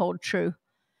often hold true.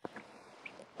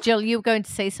 Jill, you were going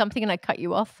to say something and I cut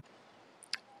you off.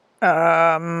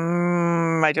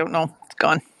 I don't know. It's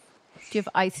gone. Do you have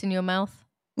ice in your mouth?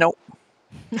 Nope.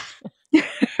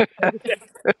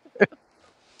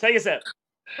 Take a sip.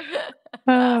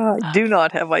 I do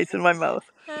not have ice in my mouth.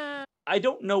 I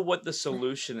don't know what the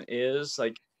solution is.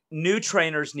 Like, new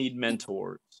trainers need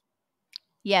mentors.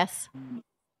 Yes.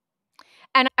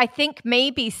 And I think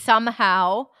maybe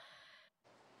somehow,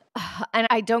 and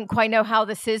I don't quite know how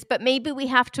this is, but maybe we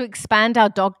have to expand our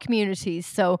dog communities.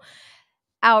 So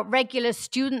our regular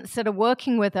students that are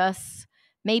working with us,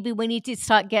 maybe we need to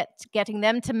start getting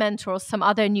them to mentor some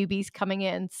other newbies coming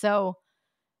in. So,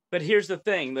 but here's the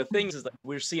thing. The thing is, like,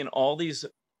 we're seeing all these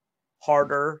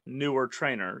harder, newer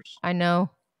trainers. I know.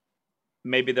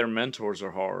 Maybe their mentors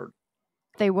are hard.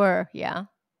 They were, yeah.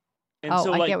 And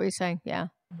so, I get what you're saying, yeah.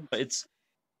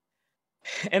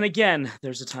 And again,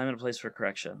 there's a time and a place for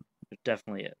correction. It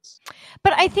definitely is.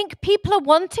 But I think people are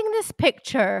wanting this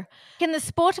picture. In the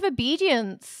sport of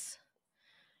obedience,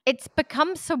 it's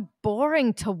become so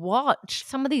boring to watch.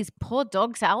 Some of these poor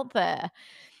dogs out there.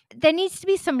 There needs to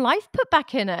be some life put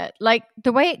back in it. Like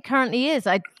the way it currently is,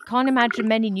 I can't imagine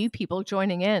many new people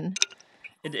joining in.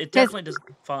 It definitely doesn't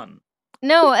look fun.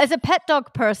 No, as a pet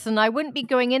dog person, I wouldn't be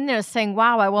going in there saying,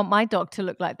 wow, I want my dog to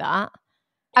look like that.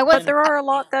 But there are a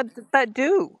lot that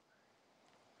do.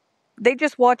 They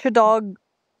just watch a dog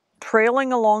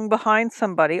trailing along behind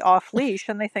somebody off leash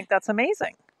and they think that's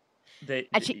amazing.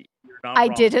 Actually, I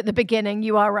did at the beginning.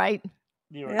 You are right.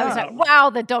 I was like, wow,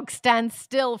 the dog stands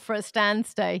still for a stand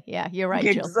stay. Yeah, you're right,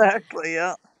 Jill. Exactly,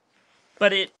 yeah.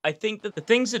 But I think that the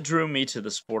things that drew me to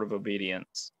the sport of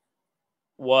obedience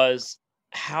was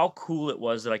how cool it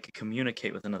was that I could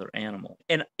communicate with another animal.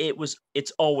 And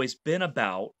it's always been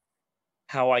about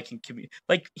how I can communicate.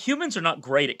 Like, humans are not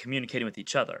great at communicating with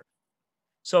each other.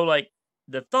 So, like,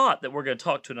 the thought that we're going to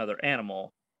talk to another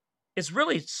animal is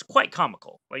really quite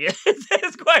comical. Like,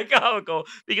 it's quite comical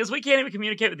because we can't even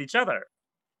communicate with each other.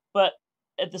 But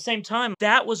at the same time,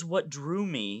 that was what drew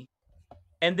me.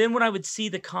 And then when I would see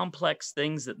the complex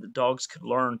things that the dogs could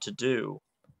learn to do,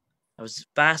 I was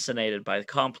fascinated by the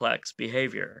complex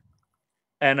behavior.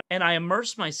 And I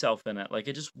immersed myself in it. Like,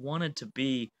 I just wanted to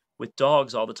be with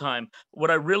dogs all the time.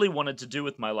 What I really wanted to do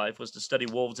with my life was to study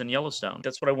wolves in Yellowstone.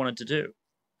 That's what I wanted to do.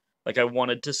 Like, I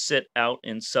wanted to sit out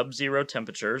in sub-zero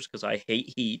temperatures because I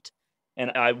hate heat.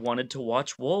 And I wanted to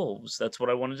watch wolves. That's what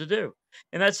I wanted to do.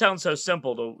 And that sounds so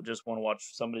simple to just want to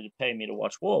watch somebody to pay me to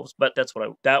watch wolves. But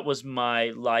that was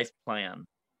my life plan.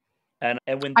 And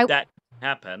when that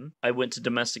happened, I went to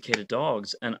domesticated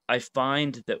dogs. And I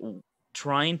find that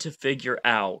trying to figure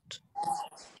out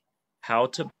how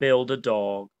to build a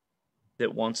dog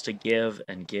that wants to give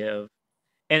and give.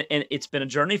 And it's been a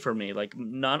journey for me. Like,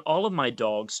 not all of my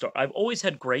dogs I've always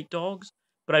had great dogs,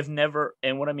 but I've never,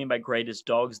 and what I mean by great is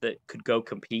dogs that could go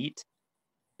compete.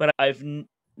 But I've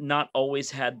not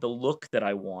always had the look that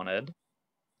I wanted.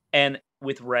 And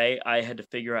with Ray, I had to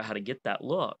figure out how to get that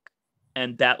look.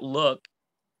 And that look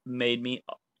made me,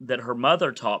 that her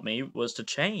mother taught me, was to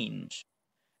change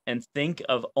and think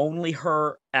of only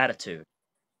her attitude.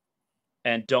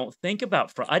 And don't think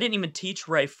about front. I didn't even teach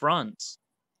Ray fronts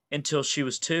until she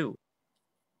was 2.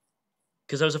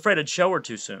 Because I was afraid I'd show her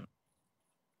too soon.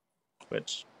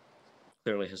 Which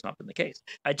clearly has not been the case.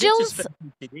 I did just finish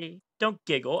her CD. Don't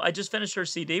giggle. I just finished her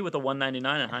CD with a $1.99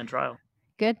 at High Trial.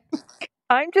 Good.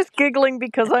 I'm just giggling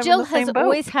because I'm Jill in the same boat. has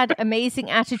always had amazing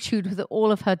attitude with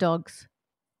all of her dogs.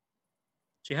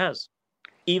 She has.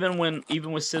 Even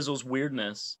with Sizzle's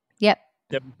weirdness. Yep.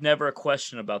 There was never a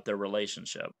question about their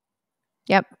relationship.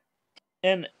 Yep.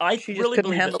 And she just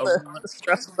couldn't handle the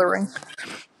stress of the ring.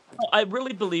 I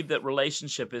really believe that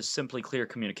relationship is simply clear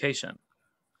communication.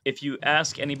 If you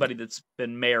ask anybody that's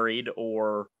been married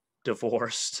or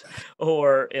divorced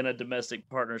or in a domestic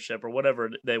partnership or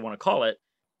whatever they want to call it,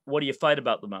 what do you fight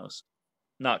about the most?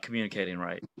 Not communicating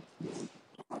right.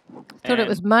 Thought it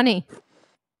was money.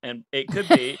 And it could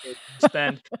be if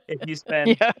you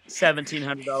spend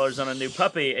 $1,700 on a new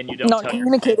puppy and you don't not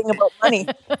communicating about money.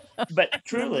 But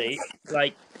truly,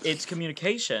 like, it's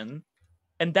communication,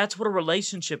 and that's what a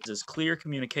relationship is, clear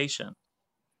communication.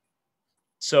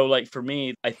 So, like, for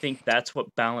me, I think that's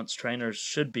what balanced trainers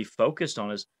should be focused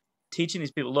on, is teaching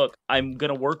these people, look, I'm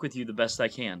going to work with you the best I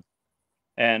can,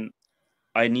 and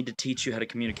I need to teach you how to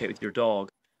communicate with your dog.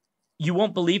 You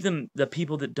won't believe them, the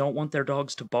people that don't want their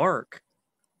dogs to bark.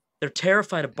 They're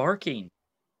terrified of barking.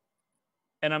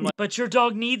 And I'm like, but your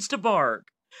dog needs to bark.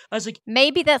 I was like,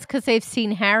 maybe that's because they've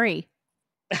seen Harry.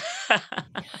 I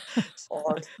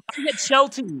had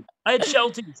Shelties.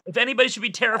 If anybody should be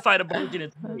terrified of barking,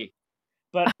 it's me.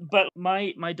 But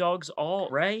my dogs all,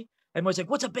 Ray, I'm always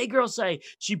like, what's a big girl say?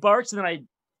 She barks and then I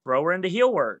throw her into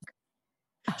heel work.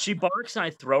 She barks and I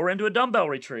throw her into a dumbbell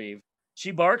retrieve. She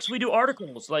barks, we do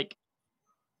articles. Like,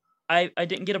 I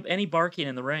didn't get any barking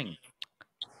in the ring.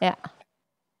 Yeah.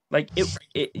 Like,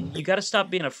 you got to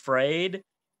stop being afraid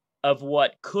of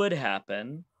what could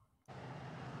happen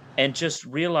and just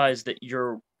realize that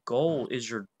your goal is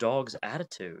your dog's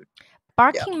attitude.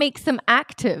 Barking makes them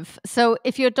active. So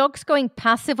if your dog's going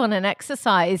passive on an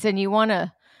exercise and you want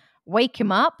to wake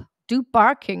him up, do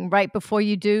barking right before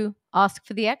you do ask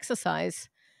for the exercise.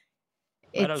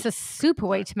 It's a super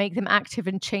way to make them active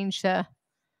and change their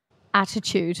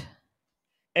attitude.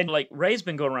 And, like, Ray's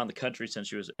been going around the country since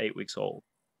she was 8 weeks old.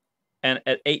 And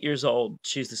at 8 years old,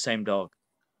 she's the same dog.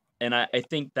 And I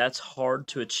think that's hard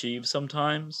to achieve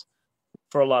sometimes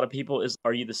for a lot of people is,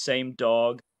 are you the same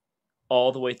dog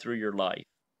all the way through your life?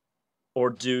 Or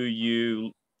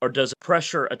does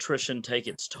pressure attrition take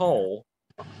its toll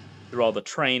through all the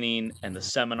training and the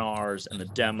seminars and the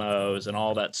demos and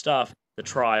all that stuff, the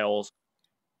trials,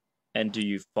 and do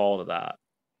you fall to that?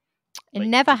 It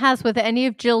never has with any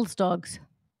of Jill's dogs.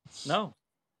 No.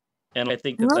 And I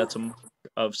think that that's a mark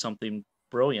of something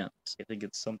brilliant. I think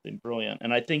it's something brilliant.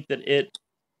 And I think that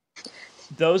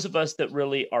those of us that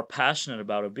really are passionate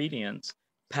about obedience,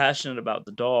 passionate about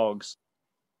the dogs,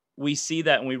 we see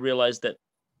that and we realize that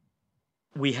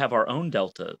we have our own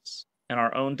deltas. And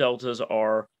our own deltas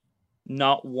are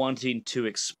not wanting to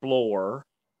explore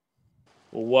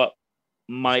what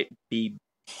might be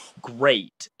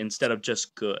great instead of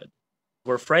just good.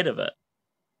 We're afraid of it.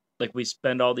 Like we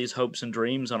spend all these hopes and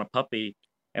dreams on a puppy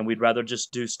and we'd rather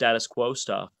just do status quo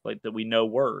stuff like that we know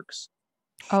works.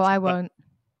 Oh, I won't.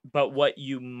 But what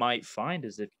you might find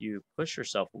is if you push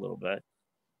yourself a little bit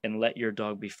and let your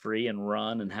dog be free and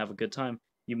run and have a good time,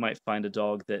 you might find a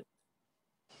dog that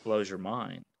blows your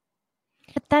mind.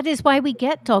 But that is why we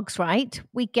get dogs, right?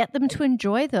 We get them to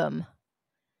enjoy them.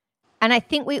 And I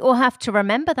think we all have to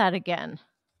remember that again.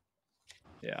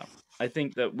 Yeah. I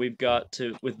think that we've got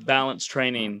to, with balanced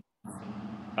training,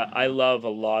 I love a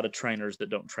lot of trainers that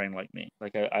don't train like me.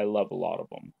 Like I love a lot of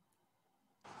them.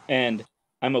 And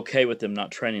I'm okay with them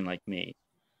not training like me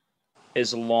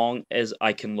as long as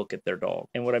I can look at their dog.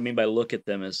 And what I mean by look at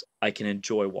them is I can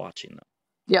enjoy watching them.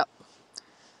 Yeah.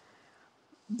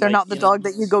 They're not the dog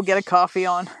that you go get a coffee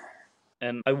on.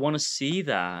 And I want to see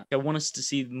that. I want us to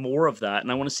see more of that.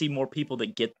 And I want to see more people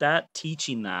that get that,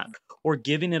 teaching that, or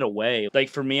giving it away. Like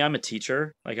for me, I'm a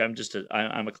teacher. Like I'm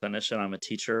a clinician. I'm a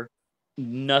teacher.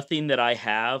 Nothing that I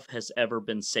have has ever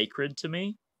been sacred to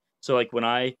me. So like when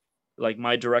like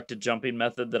my directed jumping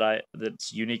method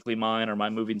that's uniquely mine, or my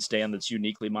moving stand that's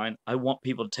uniquely mine, I want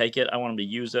people to take it. I want them to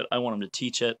use it. I want them to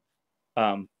teach it.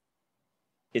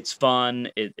 It's fun.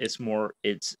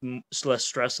 It's less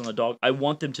stress on the dog. I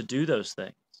want them to do those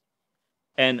things.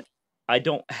 And I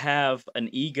don't have an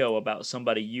ego about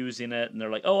somebody using it and they're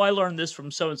like, oh, I learned this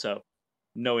from so-and-so,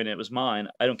 knowing it was mine.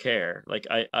 I don't care. Like,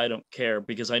 I don't care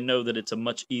because I know that it's a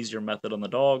much easier method on the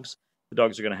dogs. The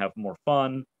dogs are going to have more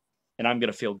fun and I'm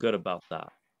going to feel good about that.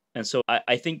 And so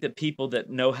I think that people that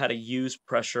know how to use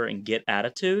pressure and get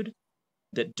attitude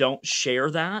that don't share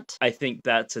that, I think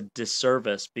that's a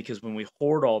disservice because when we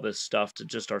hoard all this stuff to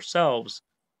just ourselves,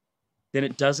 then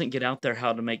it doesn't get out there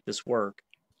how to make this work.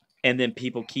 And then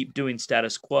people keep doing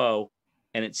status quo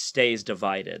and it stays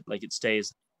divided. Like it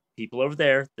stays people over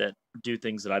there that do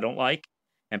things that I don't like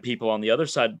and people on the other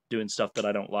side doing stuff that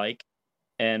I don't like.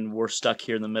 And we're stuck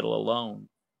here in the middle alone.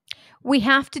 We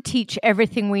have to teach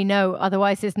everything we know.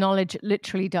 Otherwise, this knowledge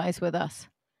literally dies with us.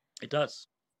 It does.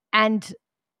 And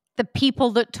the people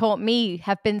that taught me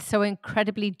have been so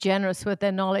incredibly generous with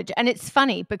their knowledge. And it's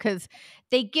funny because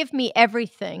they give me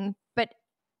everything, but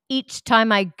each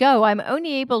time I go, I'm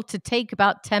only able to take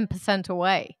about 10%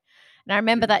 away. And I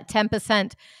remember that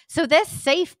 10%. So they're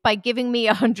safe by giving me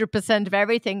 100% of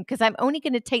everything because I'm only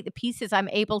going to take the pieces I'm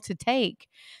able to take.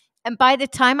 And by the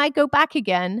time I go back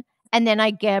again, and then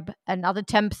I get another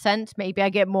 10%, maybe I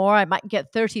get more, I might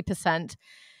get 30%.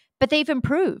 But they've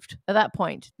improved at that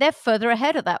point. They're further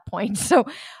ahead at that point. So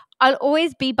I'll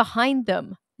always be behind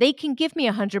them. They can give me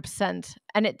 100%.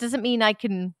 And it doesn't mean I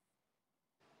can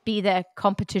be their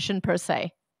competition per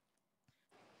se.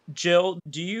 Jill,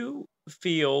 do you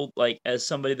feel like as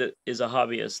somebody that is a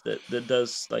hobbyist that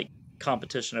does like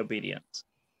competition obedience,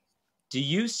 do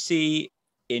you see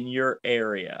in your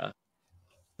area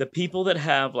the people that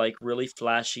have like really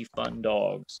flashy fun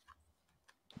dogs,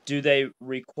 do they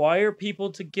require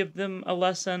people to give them a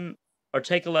lesson or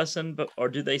take a lesson, or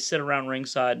do they sit around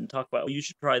ringside and talk about, oh, you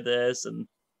should try this and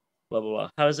blah, blah, blah?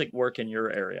 How does it work in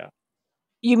your area?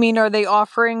 You mean, are they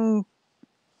offering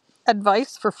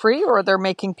advice for free or they're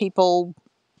making people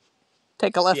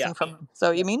take a lesson from them? So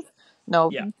you mean?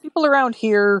 No, people around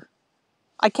here,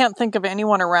 I can't think of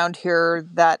anyone around here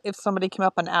that if somebody came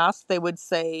up and asked, they would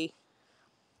say,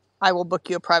 I will book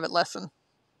you a private lesson.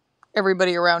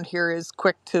 Everybody around here is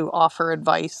quick to offer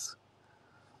advice.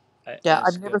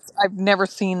 I've never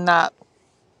seen that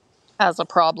as a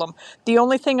problem. The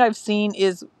only thing I've seen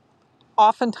is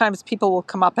oftentimes people will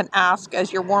come up and ask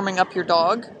as you're warming up your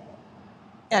dog,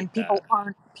 and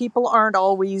people aren't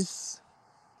always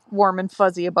warm and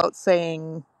fuzzy about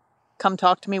saying, come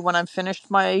talk to me when I'm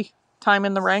finished my time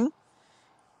in the ring.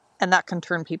 And that can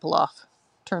turn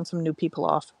some new people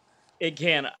off. It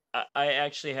can. I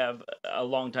actually have a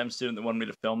longtime student that wanted me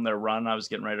to film their run. I was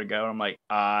getting ready to go, and I'm like,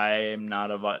 I'm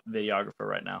not a videographer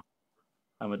right now.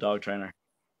 I'm a dog trainer.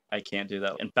 I can't do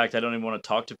that. In fact, I don't even want to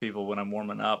talk to people when I'm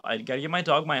warming up. I got to give my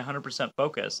dog my 100%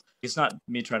 focus. It's not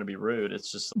me trying to be rude.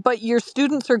 It's just... But your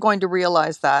students are going to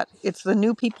realize that. It's the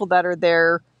new people that are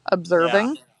there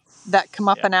observing that come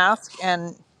up and ask,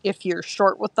 and if you're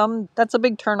short with them, that's a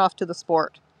big turnoff to the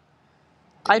sport.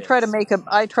 I try to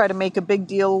make a big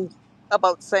deal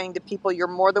about saying to people, you're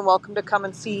more than welcome to come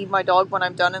and see my dog when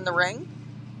I'm done in the ring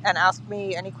and ask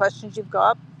me any questions you've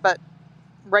got. But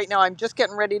right now I'm just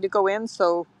getting ready to go in,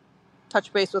 so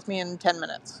touch base with me in 10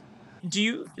 minutes. Do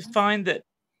you find that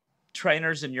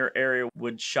trainers in your area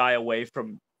would shy away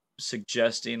from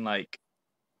suggesting like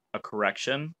a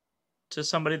correction to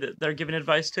somebody that they're giving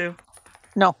advice to?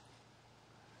 No.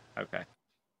 Okay.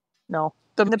 No.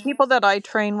 The people that I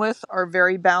train with are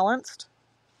very balanced.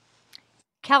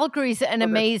 Calgary's an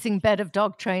amazing bed of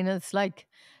dog trainers. Like,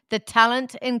 the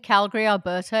talent in Calgary,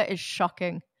 Alberta is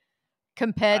shocking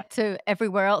compared to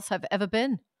everywhere else I've ever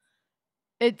been.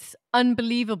 It's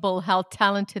unbelievable how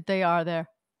talented they are there.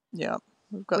 Yeah.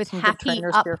 We've got with some happy good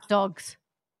trainers up here. dogs.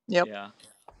 Yep.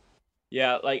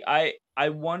 Yeah. Like I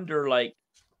wonder like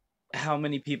how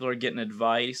many people are getting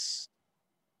advice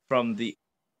from the...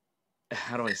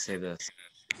 How do I say this?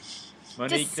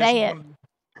 Monique, just say it.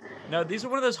 No, these are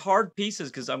one of those hard pieces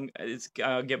because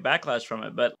I'll get backlash from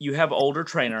it. But you have older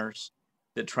trainers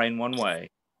that train one way.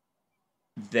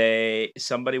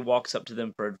 Somebody walks up to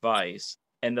them for advice,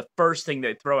 and the first thing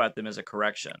they throw at them is a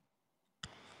correction.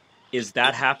 Is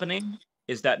that happening?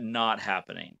 Is that not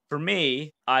happening? For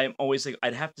me, I'm always like,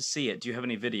 I'd have to see it. Do you have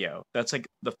any video? That's like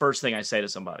the first thing I say to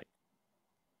somebody.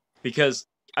 Because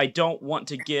I don't want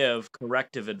to give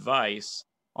corrective advice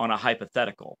on a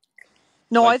hypothetical.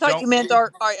 No, like, I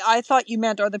thought you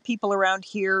meant are the people around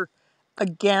here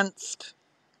against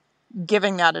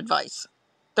giving that advice?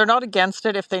 They're not against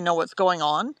it if they know what's going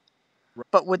on,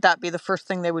 but would that be the first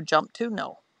thing they would jump to?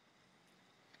 No.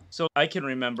 So I can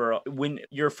remember when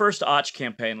your first Arch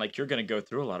campaign, like you're going to go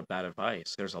through a lot of bad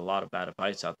advice. There's a lot of bad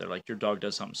advice out there. Like your dog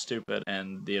does something stupid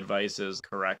and the advice is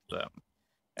correct them.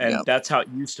 And that's how it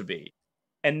used to be.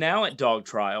 And now at dog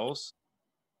trials,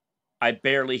 I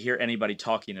barely hear anybody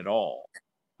talking at all.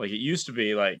 Like it used to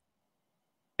be like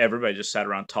everybody just sat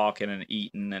around talking and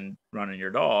eating and running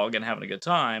your dog and having a good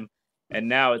time. And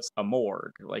now it's a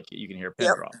morgue. Like you can hear a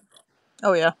pin drop.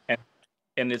 Oh yeah.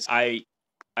 And it's I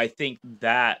think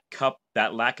that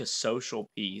lack of social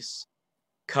piece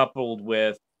coupled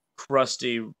with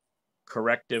crusty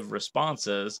corrective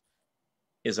responses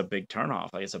is a big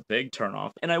turnoff. Like it's a big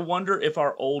turnoff. And I wonder if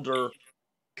our older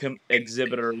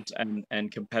exhibitors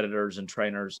and competitors and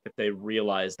trainers, if they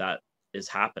realize that is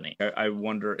happening. I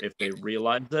wonder if they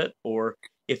realize it, or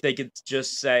if they could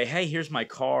just say, hey, here's my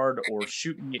card, or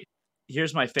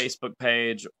here's my Facebook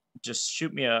page, just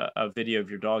shoot me a video of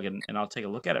your dog and I'll take a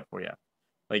look at it for you.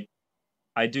 Like,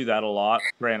 I do that a lot.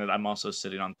 Granted, I'm also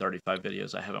sitting on 35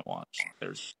 videos I haven't watched.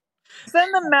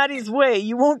 Send them Maddie's way.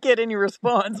 You won't get any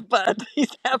response, but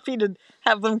he's happy to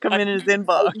have them come in his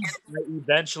inbox. I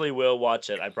eventually will watch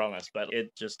it, I promise, but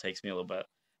it just takes me a little bit.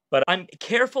 But I'm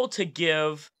careful to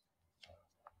give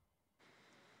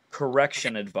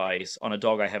correction advice on a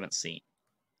dog I haven't seen.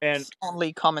 And it's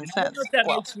only common sense. That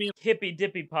makes me hippy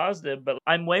dippy positive, but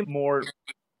I'm way more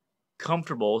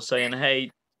comfortable saying,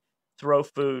 hey, throw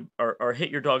food or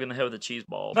hit your dog in the head with a cheese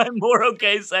ball. I'm more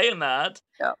okay saying that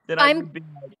than I would be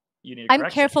like, you need a correction.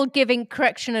 I'm careful giving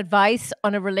correction advice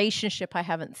on a relationship I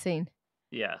haven't seen.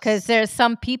 Yes. Because there's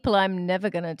some people I'm never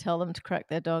going to tell them to correct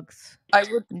their dogs.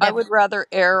 I would rather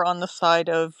err on the side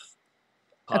of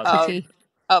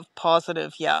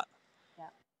positive,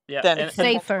 than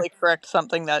safer. Correct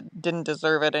something that didn't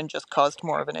deserve it and just caused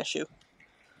more of an issue.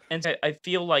 And I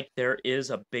feel like there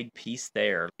is a big piece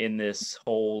there in this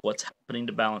whole what's happening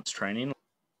to balance training.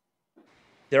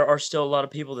 There are still a lot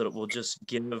of people that will just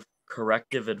give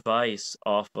corrective advice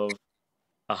off of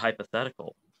a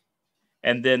hypothetical.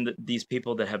 And then these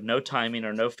people that have no timing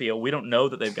or no feel, we don't know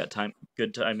that they've got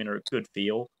good timing or good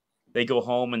feel. They go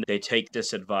home and they take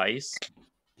this advice,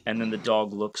 and then the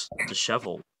dog looks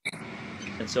disheveled.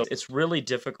 And so it's really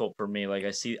difficult for me. Like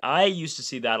I used to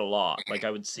see that a lot. Like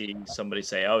I would see somebody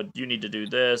say, oh, you need to do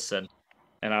this. And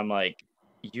I'm like,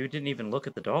 you didn't even look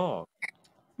at the dog.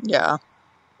 Yeah.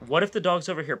 What if the dog's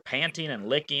over here panting and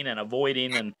licking and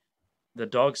avoiding and the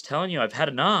dog's telling you I've had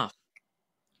enough?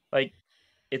 Like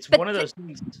it's one of those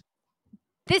things.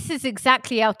 This is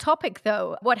exactly our topic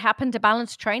though. What happened to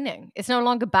balanced training? It's no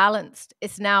longer balanced.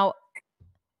 It's now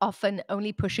often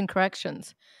only pushing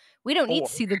corrections. We don't need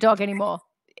to see the dog anymore.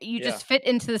 You just fit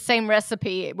into the same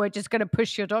recipe. We're just going to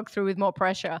push your dog through with more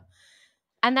pressure.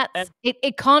 And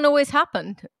it can't always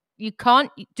happen. You can't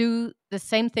do the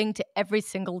same thing to every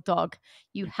single dog.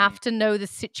 You have to know the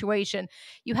situation.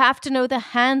 You have to know the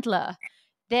handler,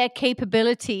 their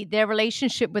capability, their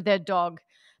relationship with their dog.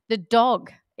 The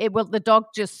dog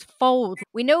just fold.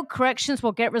 We know corrections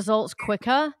will get results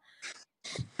quicker.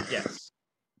 Yes.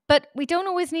 But we don't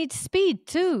always need speed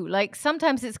too. Like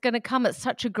sometimes it's going to come at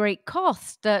such a great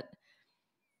cost that,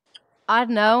 I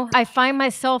don't know, I find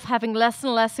myself having less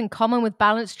and less in common with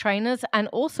balanced trainers and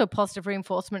also positive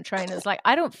reinforcement trainers. Like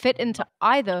I don't fit into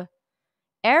either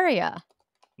area.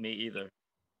 Me either.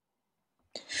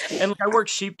 And I work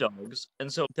sheepdogs,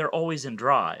 and so they're always in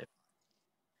drive.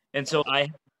 And so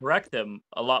I correct them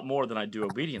a lot more than I do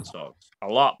obedience dogs. A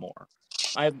lot more.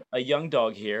 I have a young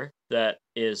dog here that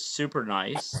is super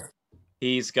nice.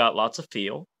 He's got lots of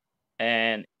feel,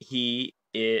 and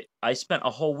I spent a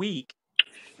whole week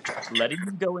letting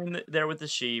him go in there with the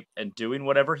sheep and doing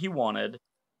whatever he wanted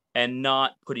and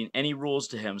not putting any rules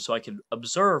to him so I could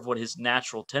observe what his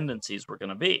natural tendencies were going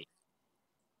to be.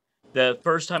 The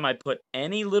first time I put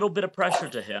any little bit of pressure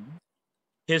to him,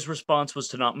 his response was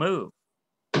to not move,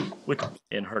 which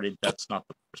in herding, that's not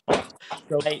the response.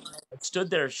 So I stood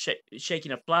there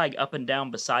shaking a flag up and down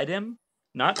beside him,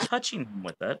 not touching him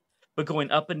with it, but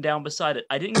going up and down beside it.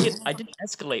 I didn't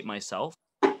escalate myself.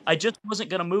 I just wasn't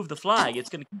going to move the flag. It's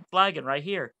going to keep flagging right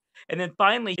here. And then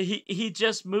finally, he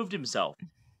just moved himself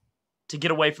to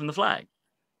get away from the flag.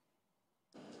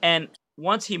 And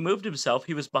once he moved himself,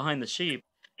 he was behind the sheep,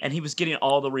 and he was getting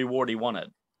all the reward he wanted.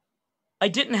 I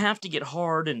didn't have to get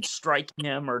hard and strike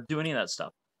him or do any of that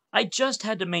stuff. I just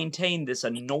had to maintain this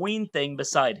annoying thing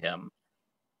beside him.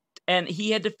 And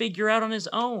he had to figure out on his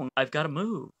own, I've got to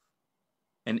move.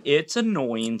 And it's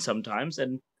annoying sometimes,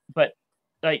 but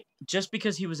like just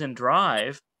because he was in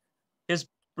drive, his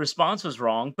response was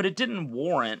wrong, but it didn't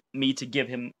warrant me to give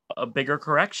him a bigger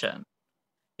correction.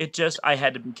 I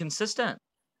had to be consistent.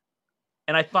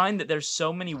 And I find that there's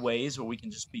so many ways where we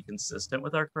can just be consistent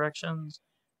with our corrections.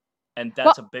 And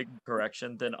that's a bigger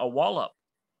correction than a wallop.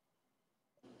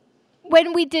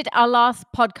 When we did our last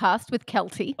podcast with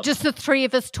Kelty, just the three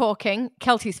of us talking,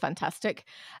 Kelty's fantastic.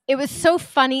 It was so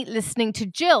funny listening to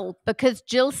Jill because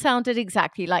Jill sounded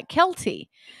exactly like Kelty.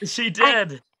 She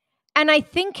did. And I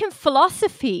think in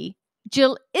philosophy,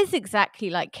 Jill is exactly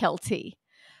like Kelty.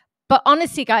 But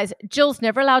honestly, guys, Jill's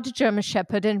never allowed a German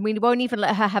Shepherd, and we won't even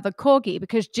let her have a Corgi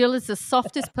because Jill is the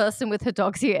softest person with her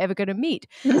dogs you're ever going to meet.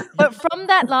 But from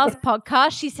that last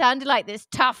podcast, she sounded like this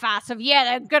tough ass of, yeah,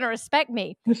 they're going to respect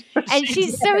me. And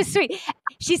she's so sweet.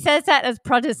 She says that as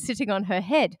Prada's sitting on her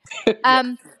head.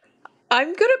 I'm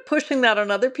good at pushing that on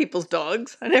other people's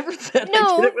dogs. I never said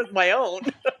I did it with my own.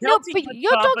 No, but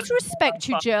your dogs respect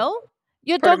you, Jill.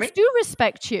 Your dogs do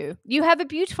respect you. You have a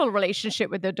beautiful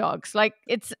relationship with the dogs. Like,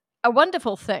 it's a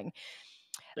wonderful thing.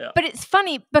 Yeah. But it's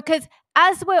funny because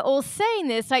as we're all saying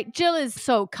this, like Jill is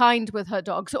so kind with her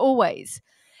dogs always.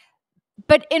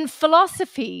 But in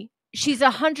philosophy, she's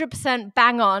 100%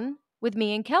 bang on with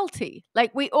me and Kelty.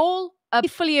 Like we all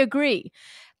fully agree,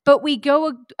 but we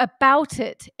go about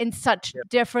it in such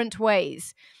different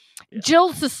ways. Yeah.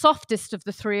 Jill's the softest of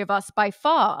the three of us by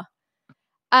far.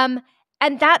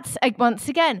 And that's, once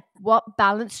again, what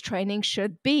balanced training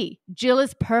should be. Jill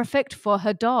is perfect for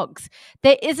her dogs.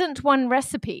 There isn't one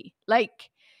recipe. Like,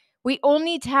 we all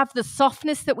need to have the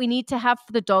softness that we need to have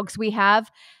for the dogs we have.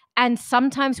 And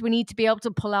sometimes we need to be able to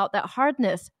pull out that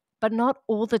hardness, but not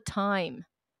all the time.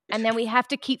 And then we have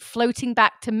to keep floating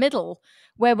back to middle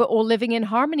where we're all living in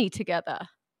harmony together.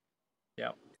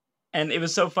 Yeah. And it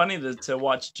was so funny to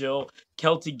watch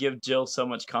Kelty give Jill so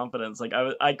much confidence. Like,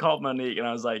 I called Monique and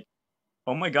I was like,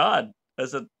 oh my God. I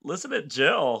said, listen at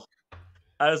Jill.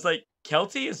 I was like,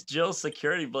 Kelty is Jill's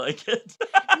security blanket.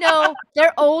 No,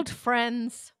 they're old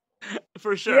friends.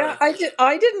 For sure. Yeah,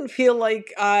 I didn't feel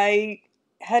like I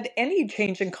had any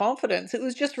change in confidence. It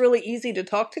was just really easy to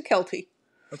talk to Kelty.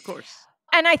 Of course.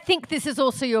 And I think this is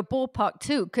also your ballpark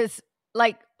too, because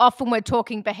like often we're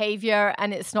talking behavior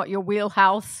and it's not your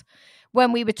wheelhouse.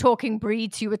 When we were talking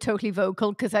breeds, you were totally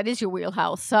vocal because that is your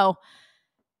wheelhouse. So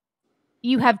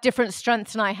you have different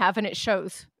strengths than I have, and it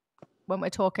shows when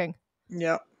we're talking.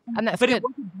 Yeah. And that's good. It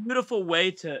was a beautiful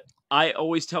way I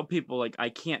always tell people, like, I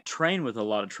can't train with a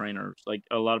lot of trainers. Like,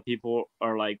 a lot of people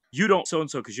are like, you don't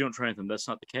so-and-so because you don't train with them. That's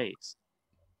not the case.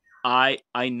 I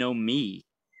know me.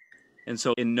 And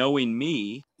so in knowing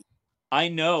me, I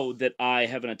know that I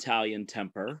have an Italian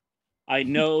temper. I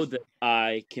know that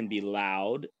I can be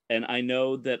loud. And I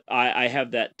know that I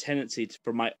have that tendency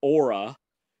for my aura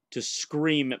to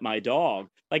scream at my dog.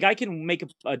 Like, I can make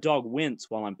a dog wince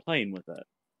while I'm playing with it.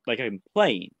 Like, I'm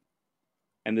playing.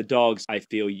 And the dogs, I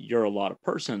feel, you're a lot of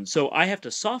person. So I have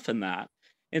to soften that.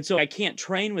 And so I can't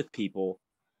train with people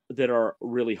that are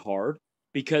really hard,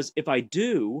 because if I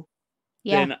do,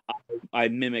 then I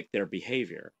mimic their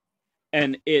behavior.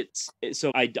 And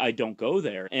so I don't go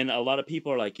there. And a lot of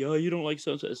people are like, yo, you don't like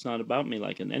so. It's not about me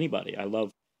liking anybody.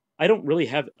 I don't really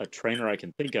have a trainer I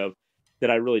can think of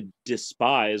that I really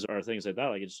despise or things like that.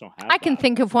 Like, I just don't have I can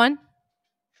think of one.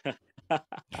 Stop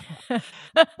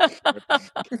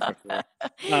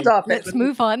it. Let's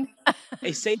move on.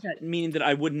 I say that meaning that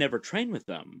I would never train with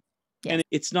them. Yeah. And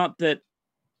it's not that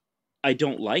I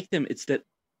don't like them. It's that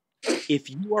if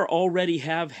you are already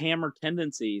have hammer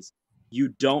tendencies, you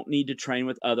don't need to train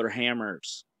with other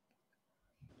hammers.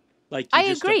 Like, I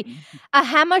agree. A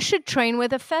hammer should train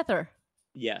with a feather.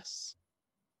 Yes.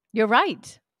 You're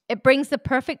right. It brings the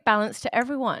perfect balance to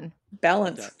everyone.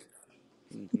 Balance.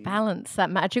 Mm-hmm. Balance, that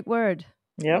magic word.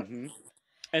 Yep. Mm-hmm.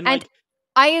 And like,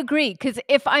 I agree, because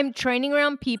if I'm training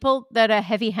around people that are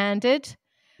heavy-handed,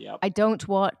 I don't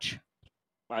watch.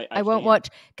 I won't watch,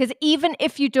 because even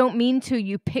if you don't mean to,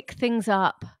 you pick things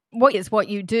up. What is what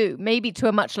you do, maybe to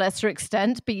a much lesser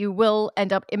extent, but you will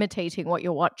end up imitating what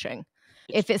you're watching.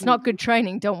 If it's not good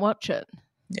training, don't watch it.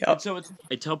 Yeah. So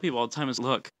I tell people all the time is,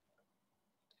 look,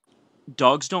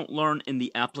 dogs don't learn in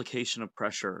the application of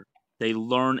pressure. They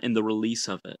learn in the release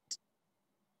of it.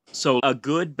 So a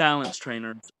good balance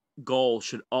trainer's goal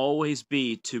should always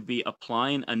be to be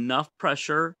applying enough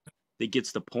pressure that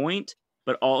gets the point,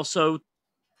 but also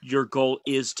your goal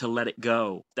is to let it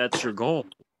go. That's your goal.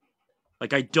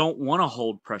 Like, I don't want to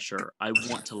hold pressure. I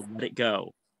want to let it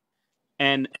go.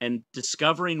 And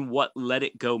discovering what let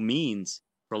it go means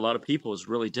for a lot of people is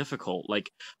really difficult.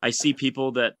 Like, I see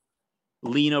people that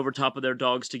lean over top of their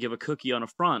dogs to give a cookie on a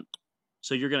front.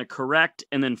 So you're going to correct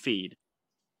and then feed.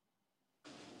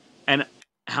 And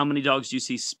how many dogs do you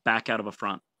see back out of a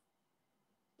front?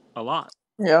 A lot.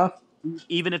 Yeah.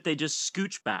 Even if they just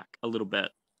scooch back a little bit,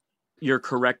 you're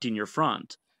correcting your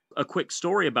front. A quick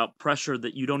story about pressure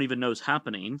that you don't even know is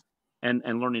happening and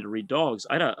learning to read dogs.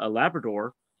 I had a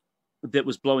Labrador that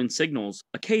was blowing signals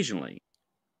occasionally.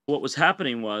 What was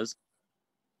happening was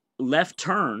left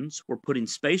turns were putting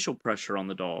spatial pressure on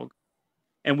the dog,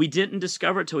 and we didn't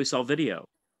discover it till we saw video.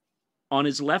 On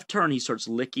his left turn, he starts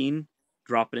licking,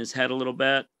 dropping his head a little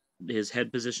bit, his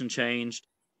head position changed,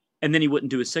 and then he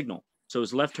wouldn't do his signal. So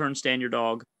his left turn, stand your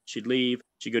dog, she'd leave,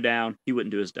 she'd go down, he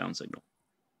wouldn't do his down signal.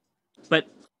 But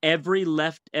every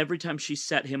time she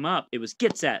set him up, it was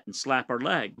get set and slap her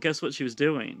leg. Guess what she was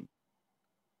doing?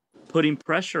 Putting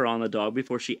pressure on the dog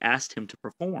before she asked him to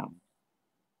perform.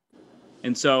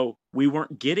 And so we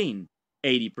weren't getting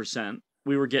 80%,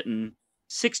 we were getting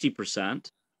 60%.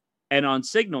 And on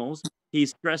signals,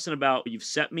 he's stressing about, you've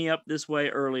set me up this way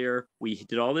earlier, we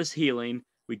did all this healing,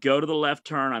 we go to the left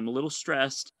turn, I'm a little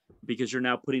stressed because you're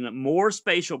now putting more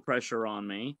spatial pressure on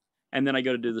me, and then I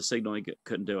go to do the signal, he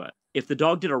couldn't do it. If the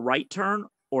dog did a right turn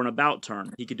or an about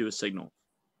turn, he could do a signal.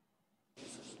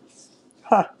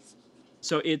 Huh.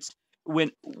 So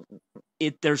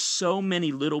there's so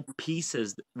many little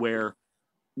pieces where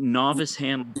novice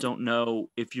handlers don't know.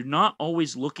 If you're not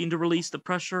always looking to release the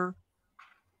pressure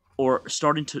or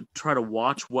starting to try to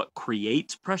watch what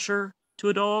creates pressure to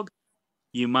a dog,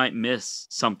 you might miss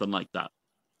something like that.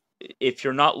 If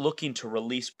you're not looking to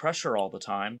release pressure all the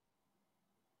time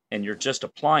and you're just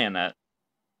applying it,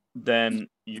 then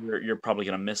you're probably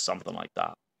going to miss something like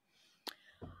that.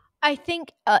 I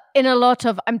think in a lot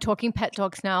of, I'm talking pet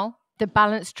dogs now, the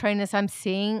balance trainers I'm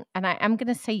seeing, and I am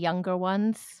going to say younger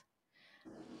ones.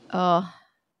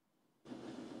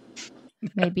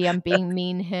 Maybe I'm being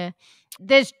mean here.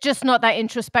 There's just not that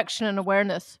introspection and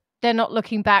awareness. They're not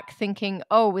looking back thinking,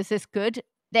 oh, is this good?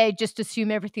 They just assume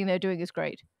everything they're doing is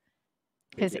great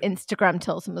because Instagram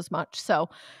tells them as much. So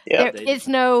there is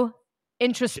no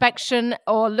introspection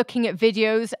or looking at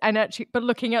videos but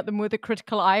looking at them with a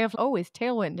critical eye of, oh, his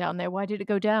tail went down there. Why did it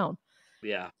go down?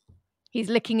 Yeah. He's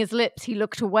licking his lips. He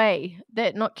looked away.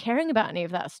 They're not caring about any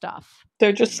of that stuff.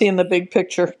 They're just seeing the big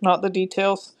picture, not the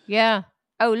details. Yeah.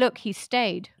 Oh, look, he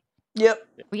stayed. Yep.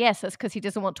 Well, yes, that's because he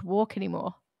doesn't want to walk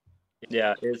anymore.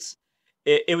 Yeah,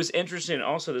 it was interesting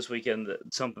also this weekend,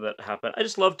 something that happened. I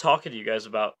just love talking to you guys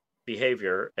about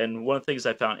behavior. And one of the things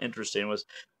I found interesting was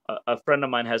a friend of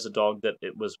mine has a dog that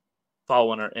it was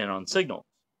following her in on signal.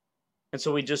 And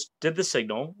so we just did the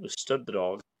signal, we stood the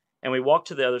dog, and we walked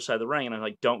to the other side of the ring. And I'm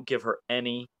like, don't give her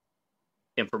any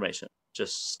information.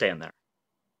 Just stand there.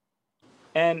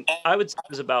 And I would say it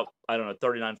was about,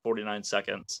 39, 49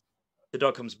 seconds. The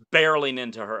dog comes barreling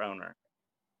into her owner.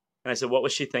 And I said, what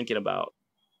was she thinking about?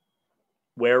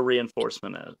 Where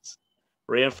reinforcement is.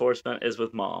 Reinforcement is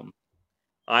with mom.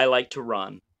 I like to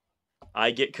run.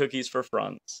 I get cookies for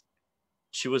fronts.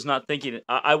 She was not thinking.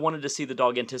 I wanted to see the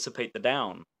dog anticipate the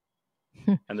down,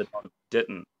 and the dog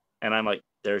didn't. And I'm like,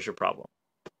 there's your problem.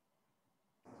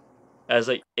 As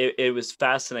like, it was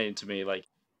fascinating to me. Like,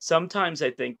 sometimes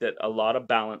I think that a lot of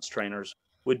balance trainers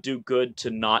would do good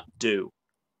to not do.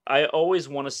 I always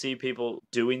want to see people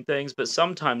doing things, but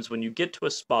sometimes when you get to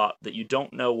a spot that you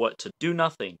don't know what to do,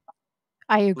 nothing.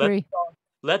 I agree.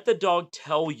 Let the dog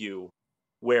tell you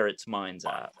where its mind's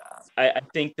at. I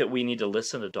think that we need to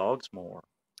listen to dogs more.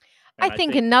 I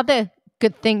think another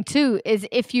good thing too is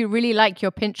if you really like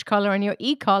your pinch collar and your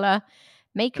e-collar,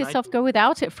 make yourself go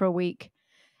without it for a week.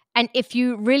 And if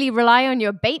you really rely on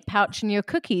your bait pouch and your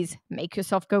cookies, make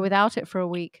yourself go without it for a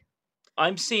week.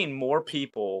 I'm seeing more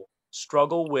people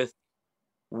struggle with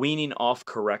weaning off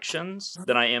corrections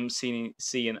than I am seeing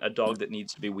a dog that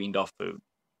needs to be weaned off food.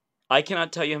 I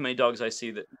cannot tell you how many dogs I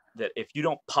see that if you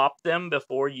don't pop them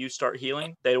before you start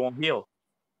healing, they won't heal.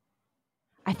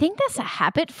 I think that's a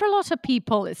habit for a lot of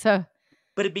people.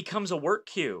 But it becomes a work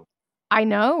cue. I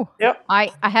know. Yep.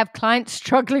 I have clients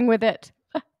struggling with it.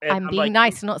 I'm being like,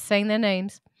 nice, not saying their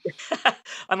names.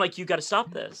 I'm like, you got to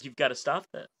stop this. You've got to stop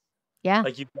this. Yeah.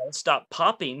 Like, you've got to stop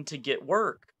popping to get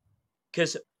work.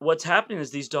 Because what's happening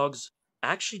is these dogs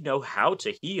actually know how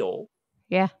to heal.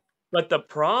 Yeah. But the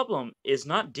problem is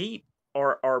not deep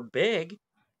or big.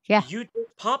 Yeah. You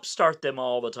just pop start them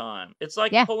all the time. It's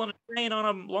like pulling a chain on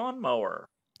a lawnmower.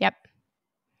 Yep.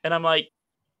 And I'm like,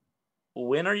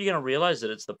 when are you going to realize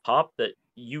that it's the pop that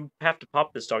you have to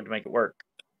pop this dog to make it work?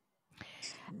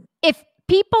 If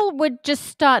people would just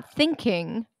start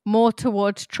thinking more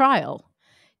towards trial,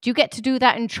 do you get to do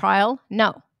that in trial?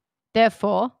 No.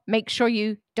 Therefore, make sure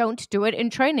you don't do it in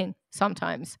training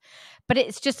sometimes. But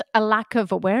it's just a lack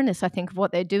of awareness, I think, of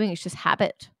what they're doing. It's just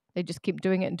habit. They just keep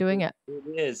doing it and doing it. It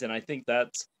is. And I think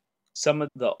that's some of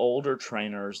the older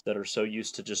trainers that are so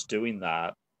used to just doing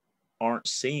that aren't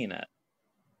seeing it.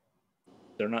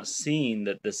 They're not seeing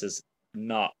that this is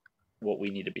not what we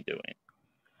need to be doing.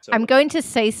 So, I'm going to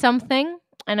say something,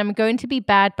 and I'm going to be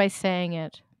bad by saying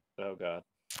it. Oh, God.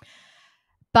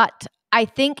 But I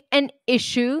think an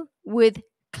issue with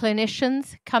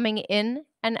clinicians coming in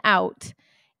and out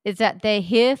is that they're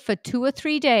here for 2 or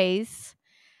 3 days.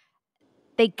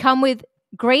 They come with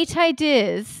great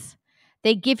ideas.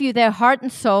 They give you their heart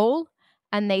and soul,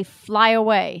 and they fly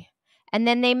away. And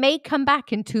then they may come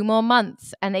back in 2 more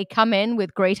months, and they come in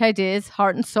with great ideas,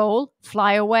 heart and soul,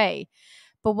 fly away.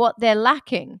 But what they're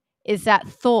lacking is that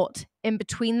thought in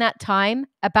between that time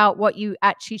about what you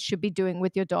actually should be doing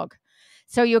with your dog.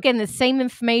 So you're getting the same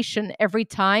information every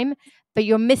time, but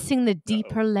you're missing the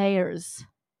deeper layers.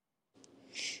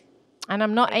 And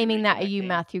I'm not aiming that at you,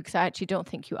 Matthew, because I actually don't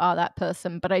think you are that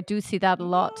person, but I do see that a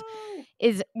lot.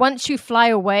 Is once you fly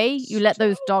away, you let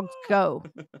those dogs go.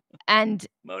 And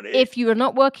if you are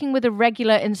not working with a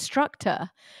regular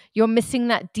instructor, you're missing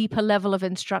that deeper level of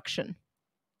instruction.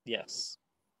 Yes.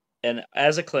 And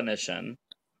as a clinician,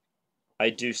 I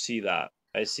do see that.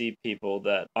 I see people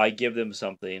that I give them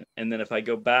something, and then if I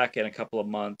go back in a couple of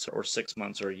months or 6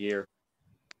 months or a year,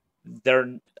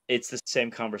 it's the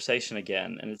same conversation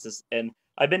again. And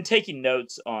I've been taking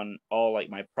notes on all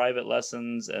like my private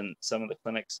lessons and some of the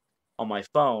clinics on my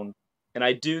phone. And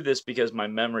I do this because my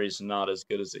memory is not as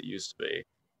good as it used to be.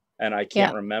 And I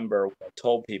can't remember what I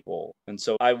told people. And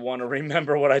so I want to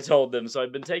remember what I told them. So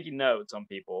I've been taking notes on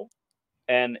people.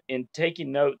 And in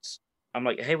taking notes, I'm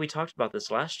like, hey, we talked about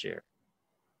this last year.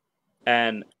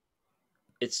 And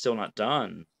it's still not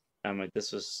done. I'm like,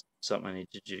 this was something I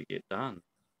needed you to get done.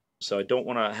 So I don't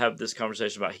want to have this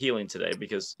conversation about healing today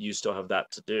because you still have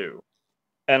that to do.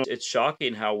 And it's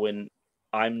shocking how when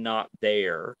I'm not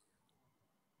there,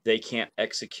 they can't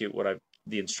execute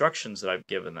the instructions that I've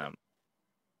given them.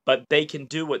 But they can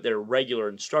do what their regular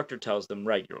instructor tells them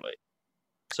regularly.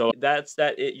 So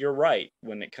you're right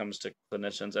when it comes to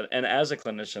clinicians. And as a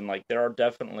clinician, like there are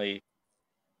definitely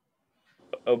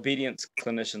obedience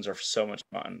clinicians are so much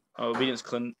fun. Obedience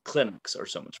clinics are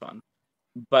so much fun.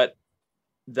 But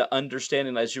the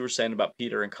understanding, as you were saying about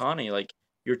Peter and Connie, like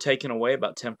you're taking away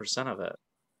about 10% of it.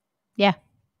 Yeah.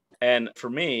 And for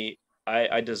me,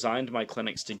 I designed my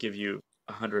clinics to give you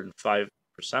 105%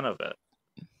 of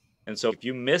it. And so if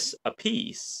you miss a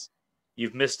piece,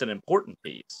 you've missed an important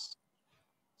piece.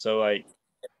 So like,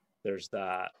 there's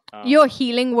that. Your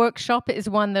healing workshop is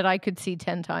one that I could see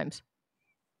 10 times.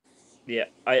 Yeah,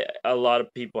 a lot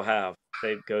of people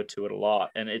they go to it a lot.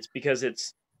 And it's because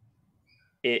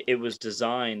it was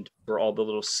designed for all the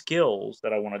little skills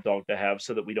that I want a dog to have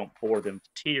so that we don't bore them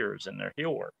to tears in their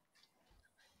heel work.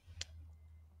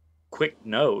 Quick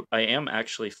note, I am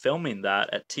actually filming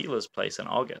that at Tila's place in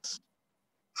August.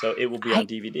 So it will be on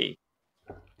DVD.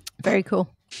 Very cool.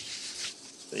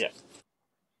 So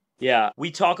yeah, we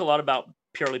talk a lot about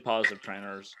purely positive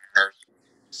trainers,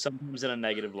 sometimes in a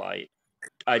negative light.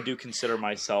 I do consider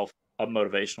myself a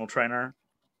motivational trainer.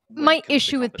 My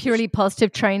issue with purely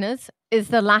positive trainers is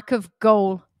the lack of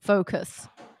goal focus.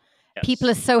 Yes. People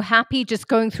are so happy just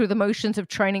going through the motions of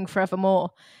training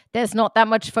forevermore. There's not that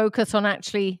much focus on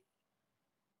actually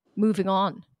moving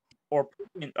on. Or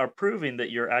proving that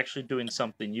you're actually doing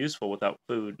something useful without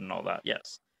food and all that,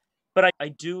 yes. But I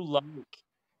do like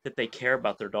that they care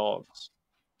about their dogs.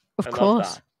 Of course.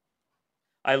 Love that.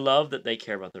 I love that they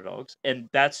care about their dogs, and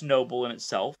that's noble in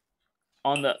itself.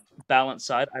 On the balance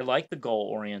side, I like the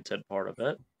goal-oriented part of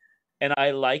it. And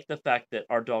I like the fact that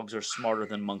our dogs are smarter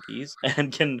than monkeys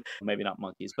and can, maybe not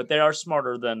monkeys, but they are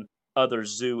smarter than other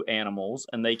zoo animals,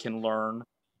 and they can learn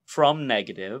from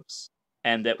negatives,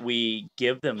 and that we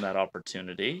give them that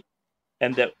opportunity.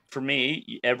 And that for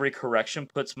me, every correction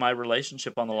puts my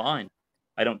relationship on the line.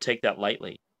 I don't take that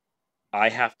lightly. I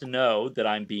have to know that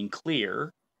I'm being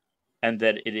clear and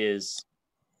that it is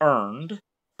earned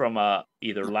from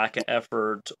either lack of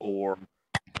effort or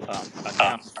a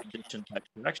contradiction type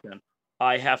correction.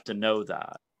 I have to know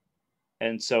that.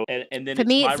 And so, and then for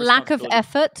me, it's lack of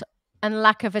effort and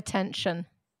lack of attention.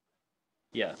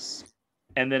 Yes.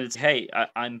 And then it's, hey,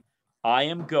 I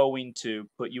am going to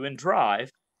put you in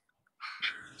drive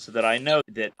so that I know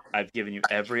that I've given you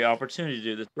every opportunity to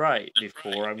do this right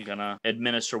before I'm going to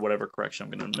administer whatever correction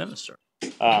I'm going to administer.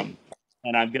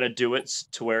 And I'm going to do it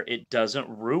to where it doesn't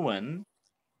ruin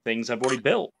things I've already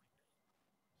built.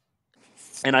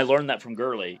 And I learned that from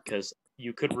Gurley, because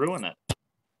you could ruin it.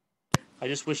 I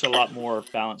just wish a lot more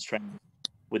balanced trainers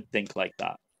would think like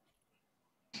that.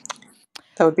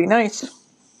 That would be nice.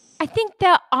 I think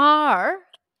there are,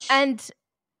 and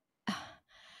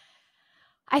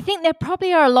I think there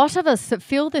probably are a lot of us that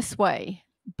feel this way,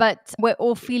 but we're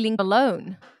all feeling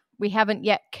alone. We haven't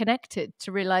yet connected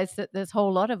to realize that there's a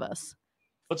whole lot of us.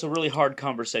 It's a really hard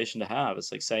conversation to have.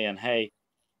 It's like saying, hey,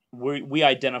 we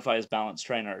identify as balanced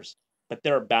trainers, but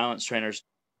there are balanced trainers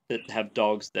that have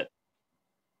dogs that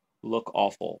look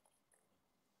awful.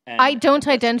 And I don't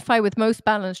identify with most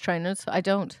balanced trainers. I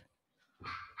don't.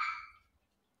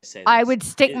 I would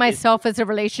stick myself as a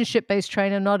relationship-based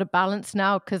trainer, not a balance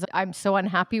now, because I'm so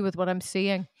unhappy with what I'm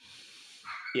seeing.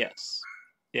 Yes.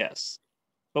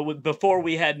 But before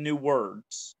we had new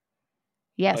words.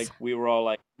 Yes. Like we were all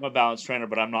like, I'm a balanced trainer,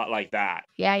 but I'm not like that.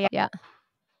 Yeah.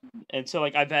 And so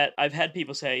like I've had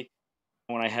people say,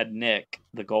 when I had Nick,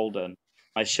 the Golden,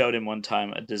 I showed him one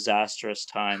time a disastrous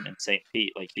time in St.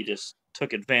 Pete. Like he just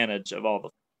took advantage of all the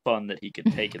fun that he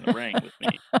could take in the ring with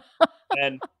me.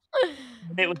 And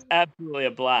it was absolutely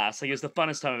a blast. Like it was the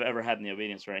funnest time I've ever had in the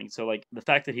obedience ring. So like the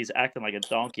fact that he's acting like a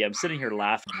donkey, I'm sitting here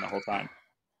laughing the whole time.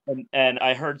 And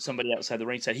I heard somebody outside the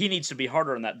ring said, he needs to be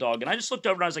harder on that dog. And I just looked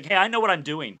over and I was like, hey, I know what I'm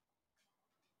doing.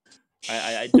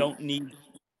 I don't need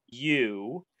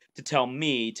you to tell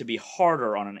me to be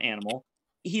harder on an animal.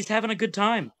 He's having a good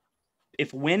time.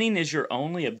 If winning is your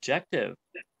only objective,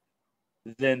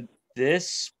 then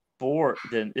this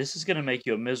is going to make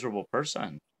you a miserable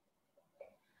person.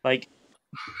 Like,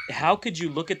 how could you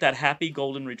look at that happy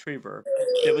golden retriever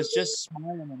that was just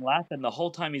smiling and laughing the whole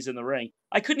time he's in the ring?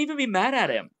 I couldn't even be mad at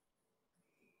him.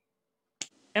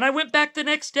 And I went back the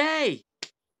next day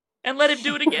and let him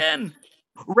do it again.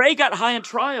 Ray got high in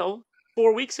trial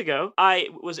 4 weeks ago. I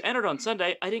was entered on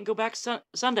Sunday. I didn't go back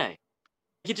Sunday.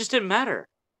 It just didn't matter.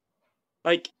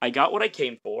 Like, I got what I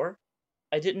came for.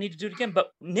 I didn't need to do it again.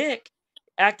 But Nick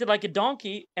acted like a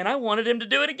donkey, and I wanted him to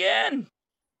do it again.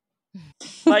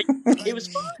 Like, it was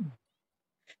fun.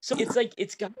 So it's like,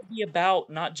 it's got to be about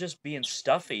not just being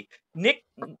stuffy. Nick,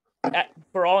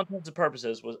 for all intents and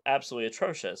purposes, was absolutely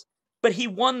atrocious. But he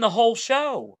won the whole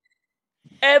show.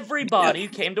 Everybody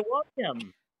came to watch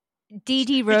him. Dee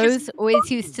Dee Rose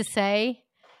always used to say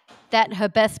that her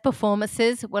best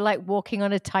performances were like walking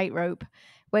on a tightrope,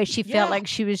 where she felt like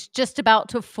she was just about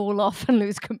to fall off and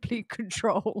lose complete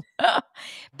control.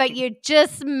 But you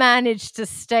just managed to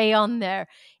stay on there.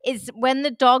 Is when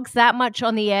the dog's that much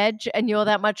on the edge and you're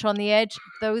that much on the edge,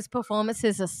 those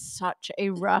performances are such a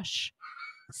rush.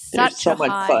 So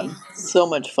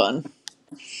much fun.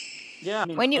 Yeah. I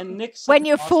mean, when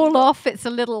you fall off, it's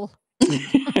a little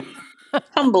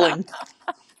humbling.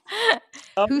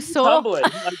 Who was saw? humbling.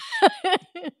 Like,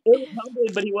 it was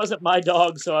humbling, but he wasn't my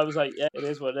dog, so I was like, yeah, it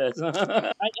is what it is.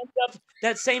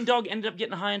 That same dog ended up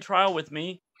getting high in trial with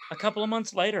me a couple of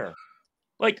months later.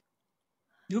 Like,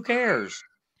 who cares?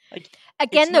 Like,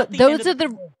 again, though, those are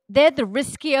they're the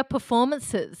riskier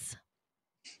performances.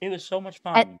 It was so much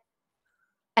fun.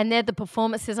 And they're the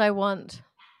performances I want.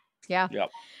 Yeah. Yep.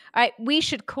 All right, we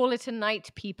should call it a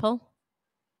night, people.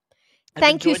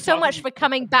 Thank you so much for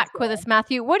coming back with us,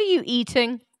 Matthew. What are you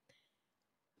eating?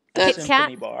 Kit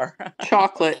Kat bar.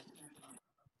 Chocolate.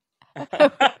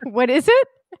 What is it?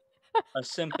 A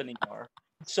symphony bar.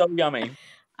 So yummy.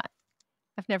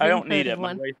 I've never. I don't need heard it. of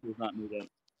one. My waist does not need it.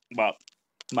 Well,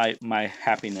 my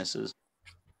happiness is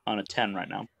on a 10 right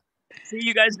now. See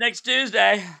you guys next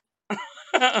Tuesday.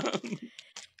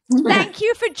 Thank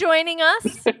you for joining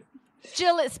us,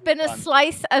 Jill. It's been a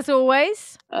slice as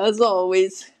always. As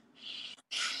always.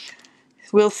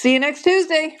 We'll see you next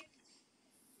Tuesday.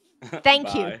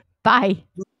 Thank you. Bye.